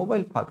 काही जण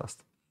मोबाईल पाहत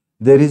असतात.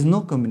 There is no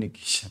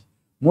communication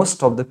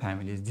most of the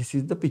families. This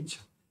is the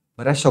picture.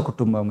 बऱ्याचशा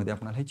कुटुंबामध्ये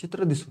आपल्याला हे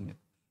चित्र दिसून येतं.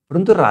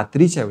 परंतु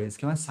रात्रीच्या वेळेस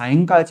किंवा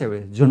सायंकाळच्या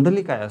वेळेस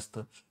जनरली काय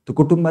असतं, तर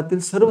कुटुंबातील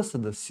सर्व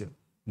सदस्य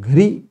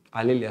घरी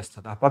आलेले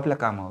असतात आपापल्या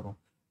कामावरून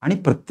आणि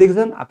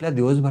प्रत्येकजण आपल्या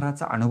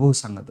दिवसभराचा अनुभव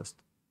सांगत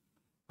असतो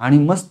आणि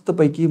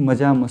मस्तपैकी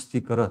मजा मस्ती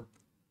करत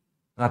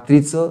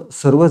रात्रीचं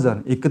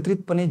सर्वजण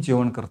एकत्रितपणे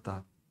जेवण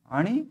करतात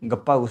आणि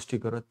गप्पा गोष्टी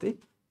करत ते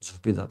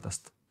झोपी जात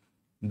असतात.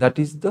 That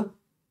is the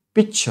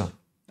picture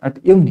at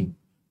evening.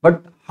 But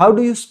how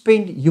do you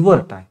spend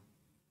your time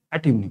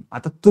at evening.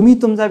 आता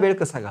तुम्ही तुमचा वेळ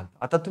कसा घालता.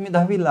 आता तुम्ही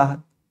 10वीला आहात,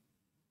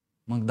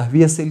 मग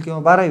 10वी असेल किंवा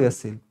 12वी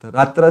असेल, तर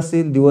रात्र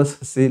असेल, दिवस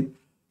असेल,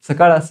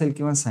 सकाळ असेल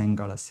किंवा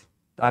सायंकाळ असेल,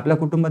 तर आपल्या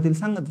कुटुंबातील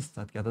सांगत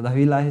असतात की आता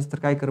 10वीला आहेस तर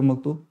काय कर, मग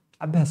तू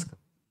अभ्यास कर.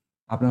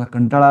 आपल्याला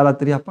कंटाळा आला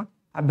तरी आपण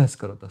अभ्यास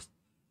करत असतो.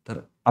 तर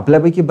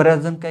आपल्यापैकी बऱ्याच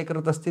जण काय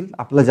करत असतील,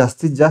 आपला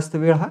जास्तीत जास्त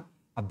वेळ हा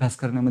अभ्यास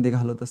करण्यामध्ये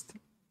घालवत असतील.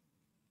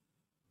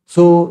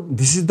 So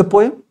this is the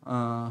poem.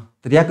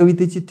 तर या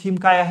कवितेची थीम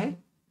काय आहे.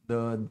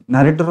 The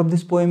narrator of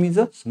this poem is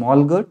a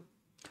small girl.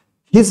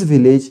 His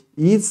village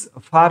is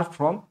far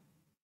from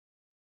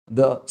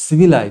the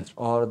civilised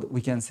और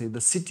we can say the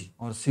city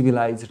और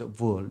सिव्हिलाइज्ड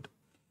वर्ल्ड.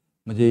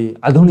 म्हणजे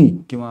आधुनिक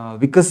किंवा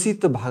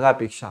विकसित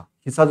भागापेक्षा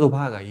हिचा जो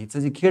भाग आहे, हिचं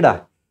जे खेड आहे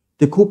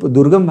ते खूप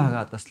दुर्गम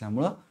भागात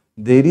असल्यामुळं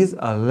there is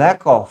a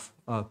lack of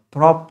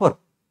proper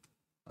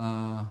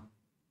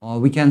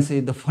we can say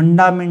the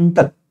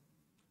fundamental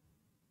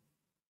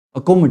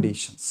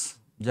अकोमोडेशन्स.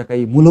 ज्या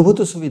काही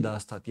मूलभूत सुविधा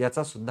असतात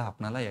याचा सुद्धा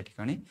आपल्याला या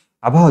ठिकाणी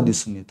अभाव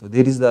दिसून येतो.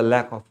 There is the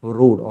lack of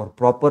road और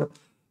proper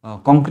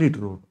concrete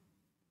road,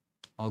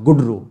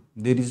 good road.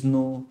 There is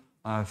no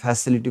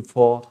facility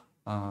for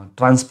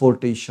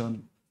transportation,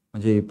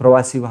 म्हणजे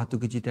प्रवासी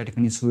वाहतुकीची त्या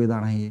ठिकाणी सुविधा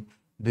नाही.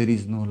 There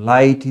is no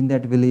light in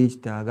that village.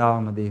 त्या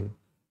गावामध्ये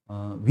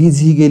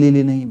वीज ही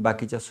गेलेली नाही.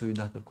 बाकीच्या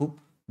सुविधा तर खूप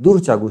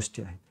दूरच्या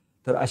गोष्टी आहेत.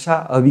 तर अशा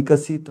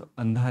अविकसित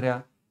अंधाऱ्या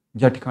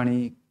ज्या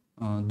ठिकाणी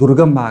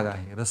दुर्गम भाग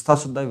आहे, रस्ता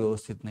सुद्धा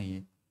व्यवस्थित नाही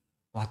आहे,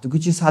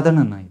 वाहतुकीची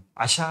साधनं नाहीत,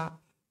 अशा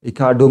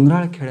एका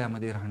डोंगराळ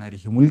खेड्यामध्ये राहणारी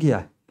ही मुलगी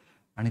आहे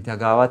आणि त्या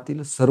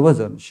गावातील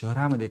सर्वजण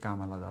शहरामध्ये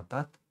कामाला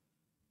जातात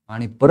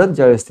आणि परत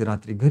ज्यावेळेस ते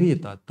रात्री घरी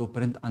येतात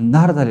तोपर्यंत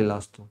अंधार झालेला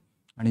असतो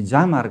आणि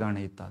ज्या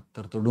मार्गाने येतात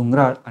तर तो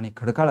डोंगराळ आणि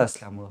खडकाळ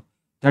असल्यामुळं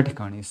त्या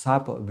ठिकाणी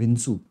साप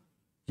विंचू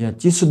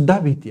याची सुद्धा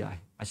भीती आहे.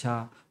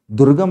 अशा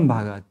दुर्गम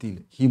भागातील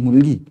ही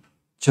मुलगी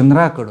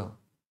चंद्राकडं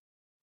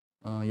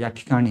या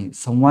ठिकाणी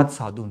संवाद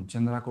साधून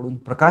चंद्राकडून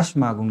प्रकाश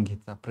मागून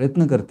घ्यायचा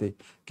प्रयत्न करते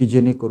की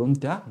जेणेकरून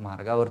त्या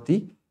मार्गावरती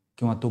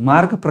किंवा तो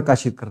मार्ग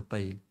प्रकाशित करता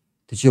येईल.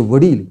 तिचे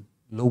वडील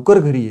लवकर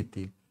घरी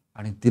येतील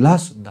आणि तिला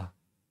सुद्धा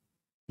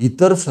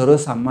इतर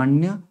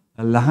सर्वसामान्य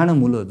लहान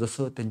मुलं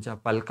जसं त्यांच्या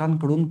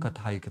पालकांकडून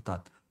कथा ऐकतात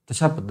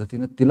तशा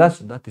पद्धतीनं तिला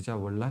सुद्धा तिच्या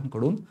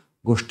वडिलांकडून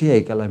गोष्टी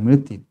ऐकायला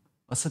मिळतील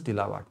असं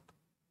तिला वाटतं.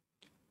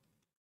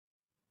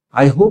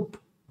 I hope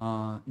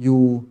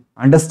you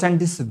understand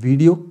this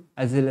video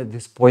as well as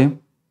this poem.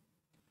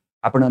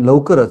 आपण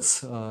लवकरच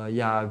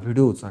या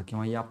व्हिडिओचा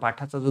किंवा या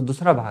पाठाचा जो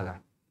दुसरा भाग आहे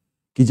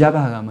की ज्या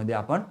भागामध्ये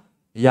आपण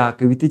या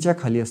कवितेच्या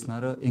खाली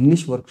असणारं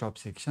इंग्लिश वर्कशॉप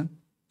सेक्शन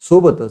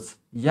सोबतच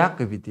या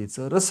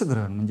कवितेचं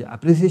रसग्रहण म्हणजे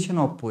अप्रिसिएशन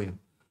ऑफ पोएम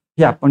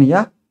हे आपण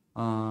या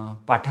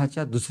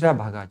पाठाच्या दुसऱ्या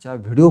भागाच्या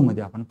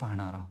व्हिडिओमध्ये आपण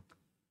पाहणार आहोत.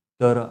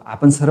 तर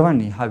आपण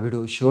सर्वांनी हा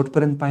व्हिडिओ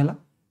शेवटपर्यंत पाहिला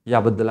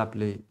याबद्दल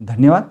आपले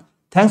धन्यवाद.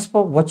 Thanks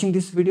for watching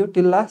this video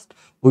till last.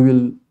 We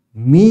will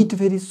meet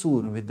very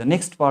soon with the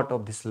next part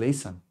of this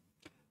lesson.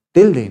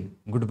 Till then,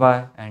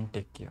 goodbye and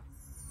take care.